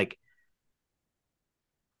production. Like,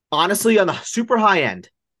 honestly, on the super high end,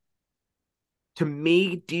 to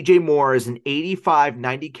me, DJ Moore is an 85,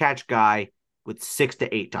 90 catch guy with 6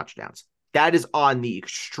 to 8 touchdowns. That is on the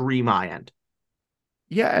extreme high end.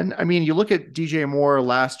 Yeah, and I mean, you look at DJ Moore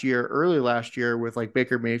last year, early last year with like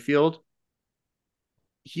Baker Mayfield,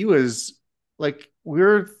 he was like we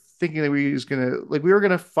were thinking that we were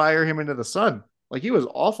gonna fire him into the sun. Like he was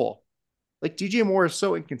awful. Like DJ Moore is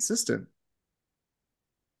so inconsistent.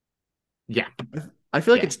 Yeah. I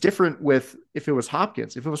feel like Yeah. it's different with if it was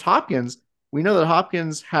Hopkins. If it was Hopkins, we know that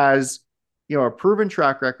Hopkins has, a proven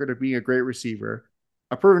track record of being a great receiver,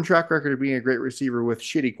 a proven track record of being a great receiver with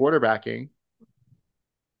shitty quarterbacking.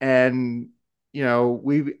 And,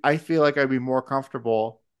 I feel like I'd be more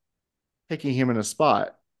comfortable picking him in a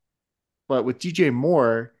spot. But with DJ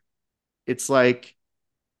Moore, it's like,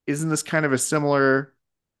 isn't this kind of a similar,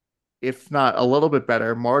 if not a little bit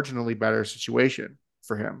better, marginally better situation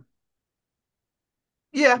for him?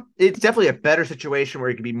 Yeah. It's definitely a better situation where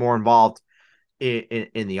he can be more involved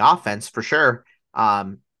in the offense for sure.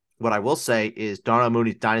 What I will say is Darnell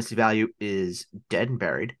Mooney's dynasty value is dead and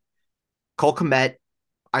buried. Cole Kmet,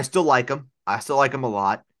 I still like him. I still like him a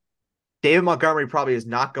lot. David Montgomery probably is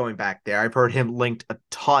not going back there. I've heard him linked a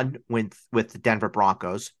ton with the Denver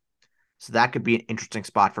Broncos. So that could be an interesting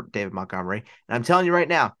spot for David Montgomery. And I'm telling you right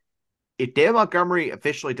now, if David Montgomery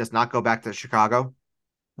officially does not go back to Chicago,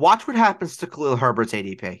 watch what happens to Khalil Herbert's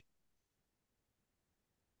ADP.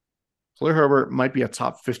 Khalil Herbert might be a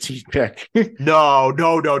top 15 pick. No,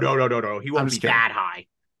 no, no, no, no, no, no. He I'm won't be just kidding. that high.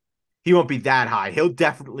 He won't be that high. He'll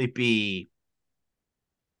definitely be,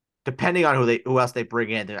 depending on who else they bring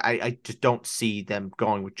in. I just don't see them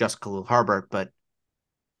going with just Khalil Herbert, but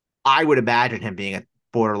I would imagine him being a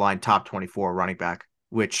borderline top 24 running back,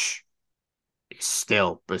 which is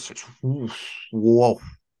still whoa.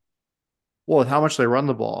 Well, with how much they run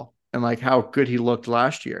the ball and like how good he looked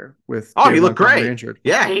last year with Oh, he David looked Montgomery great. injured.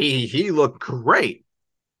 Yeah, he looked great.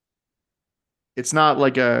 It's not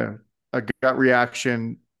like a gut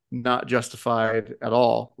reaction not justified at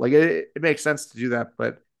all. Like it makes sense to do that,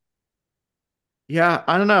 but yeah,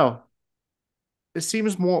 I don't know. It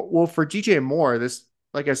seems more well for DJ Moore. This,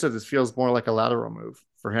 like I said, this feels more like a lateral move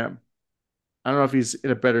for him. I don't know if he's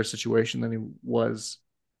in a better situation than he was.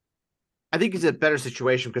 I think he's in a better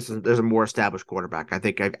situation because there's a more established quarterback. I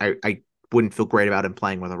think I wouldn't feel great about him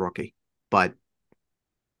playing with a rookie, but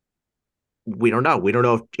we don't know. We don't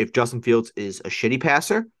know if Justin Fields is a shitty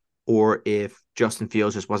passer or if Justin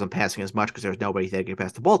Fields just wasn't passing as much because there was nobody they could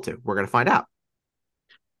pass the ball to. We're going to find out.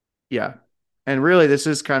 Yeah, and really, this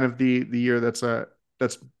is kind of the year that's a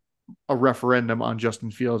referendum on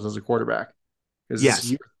Justin Fields as a quarterback because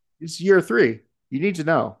Yes. it's year three. You need to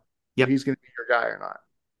know if Yep. he's going to be your guy or not.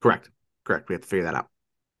 Correct. Correct. We have to figure that out.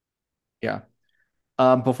 Yeah.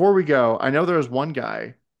 Before we go, I know there was one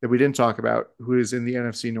guy that we didn't talk about who is in the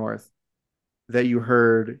NFC North that you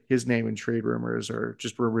heard his name in trade rumors or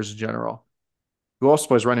just rumors in general, who also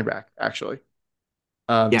plays running back, actually.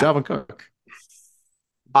 Yeah. Dalvin Cook.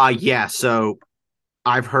 Yeah. So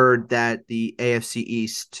I've heard that the AFC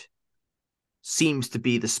East seems to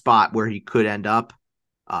be the spot where he could end up.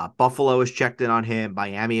 Buffalo has checked in on him.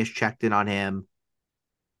 Miami has checked in on him.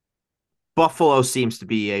 Buffalo seems to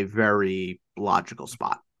be a very logical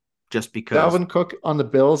spot just because Dalvin Cook on the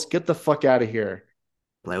Bills. Get the fuck out of here.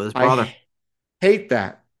 play with his brother. I hate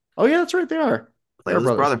that. Oh, yeah, that's right. They are. Play They are with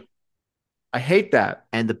his brothers. brother. I hate that.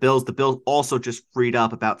 And the Bills also just freed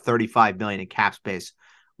up about 35 million in cap space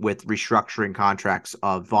with restructuring contracts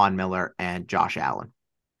of Von Miller and Josh Allen.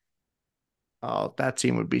 Oh, that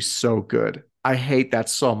team would be so good. I hate that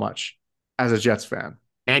so much as a Jets fan.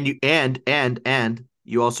 And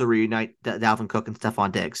you also reunite Dalvin Cook and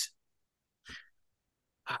Stephon Diggs.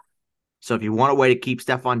 So if you want a way to keep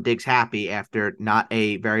Stephon Diggs happy after not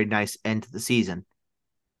a very nice end to the season,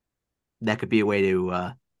 that could be a way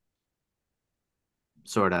to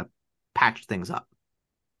sort of patch things up.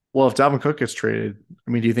 Well, if Dalvin Cook gets traded,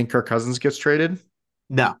 I mean, do you think Kirk Cousins gets traded?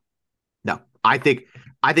 No, no. I think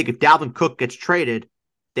if Dalvin Cook gets traded,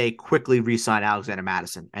 they quickly re-sign Alexander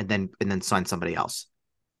Madison and then sign somebody else.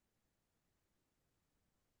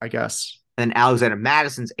 I guess. And then Alexander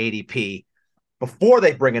Madison's ADP before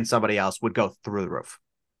they bring in somebody else would go through the roof.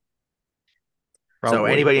 So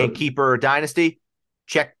Probably. anybody in keeper or dynasty,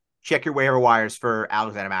 check your waiver wires for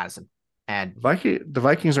Alexander Madison. And The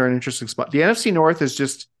Vikings are an interesting spot. The NFC North is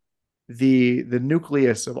just the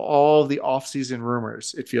nucleus of all the offseason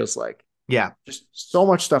rumors, it feels like. yeah, Just so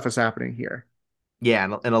much stuff is happening here. yeah,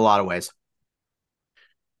 in a lot of ways.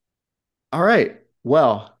 All right.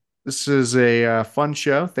 Well, this is a fun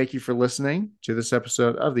show. Thank you for listening to this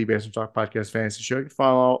episode of the Basement Talk Podcast Fantasy Show. You can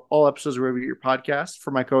follow all episodes wherever you get your podcast.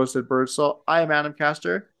 For my co-host at Birdsall, I am Adam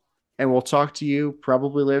Castor, and we'll talk to you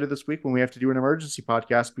probably later this week when we have to do an emergency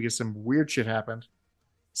podcast because some weird shit happened.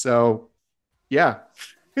 So, yeah.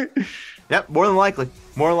 Yep, more than likely.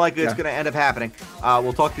 More than likely it's Yeah. going to end up happening.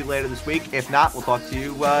 We'll talk to you later this week. If not, we'll talk to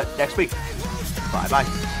you next week.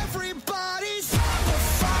 Bye-bye.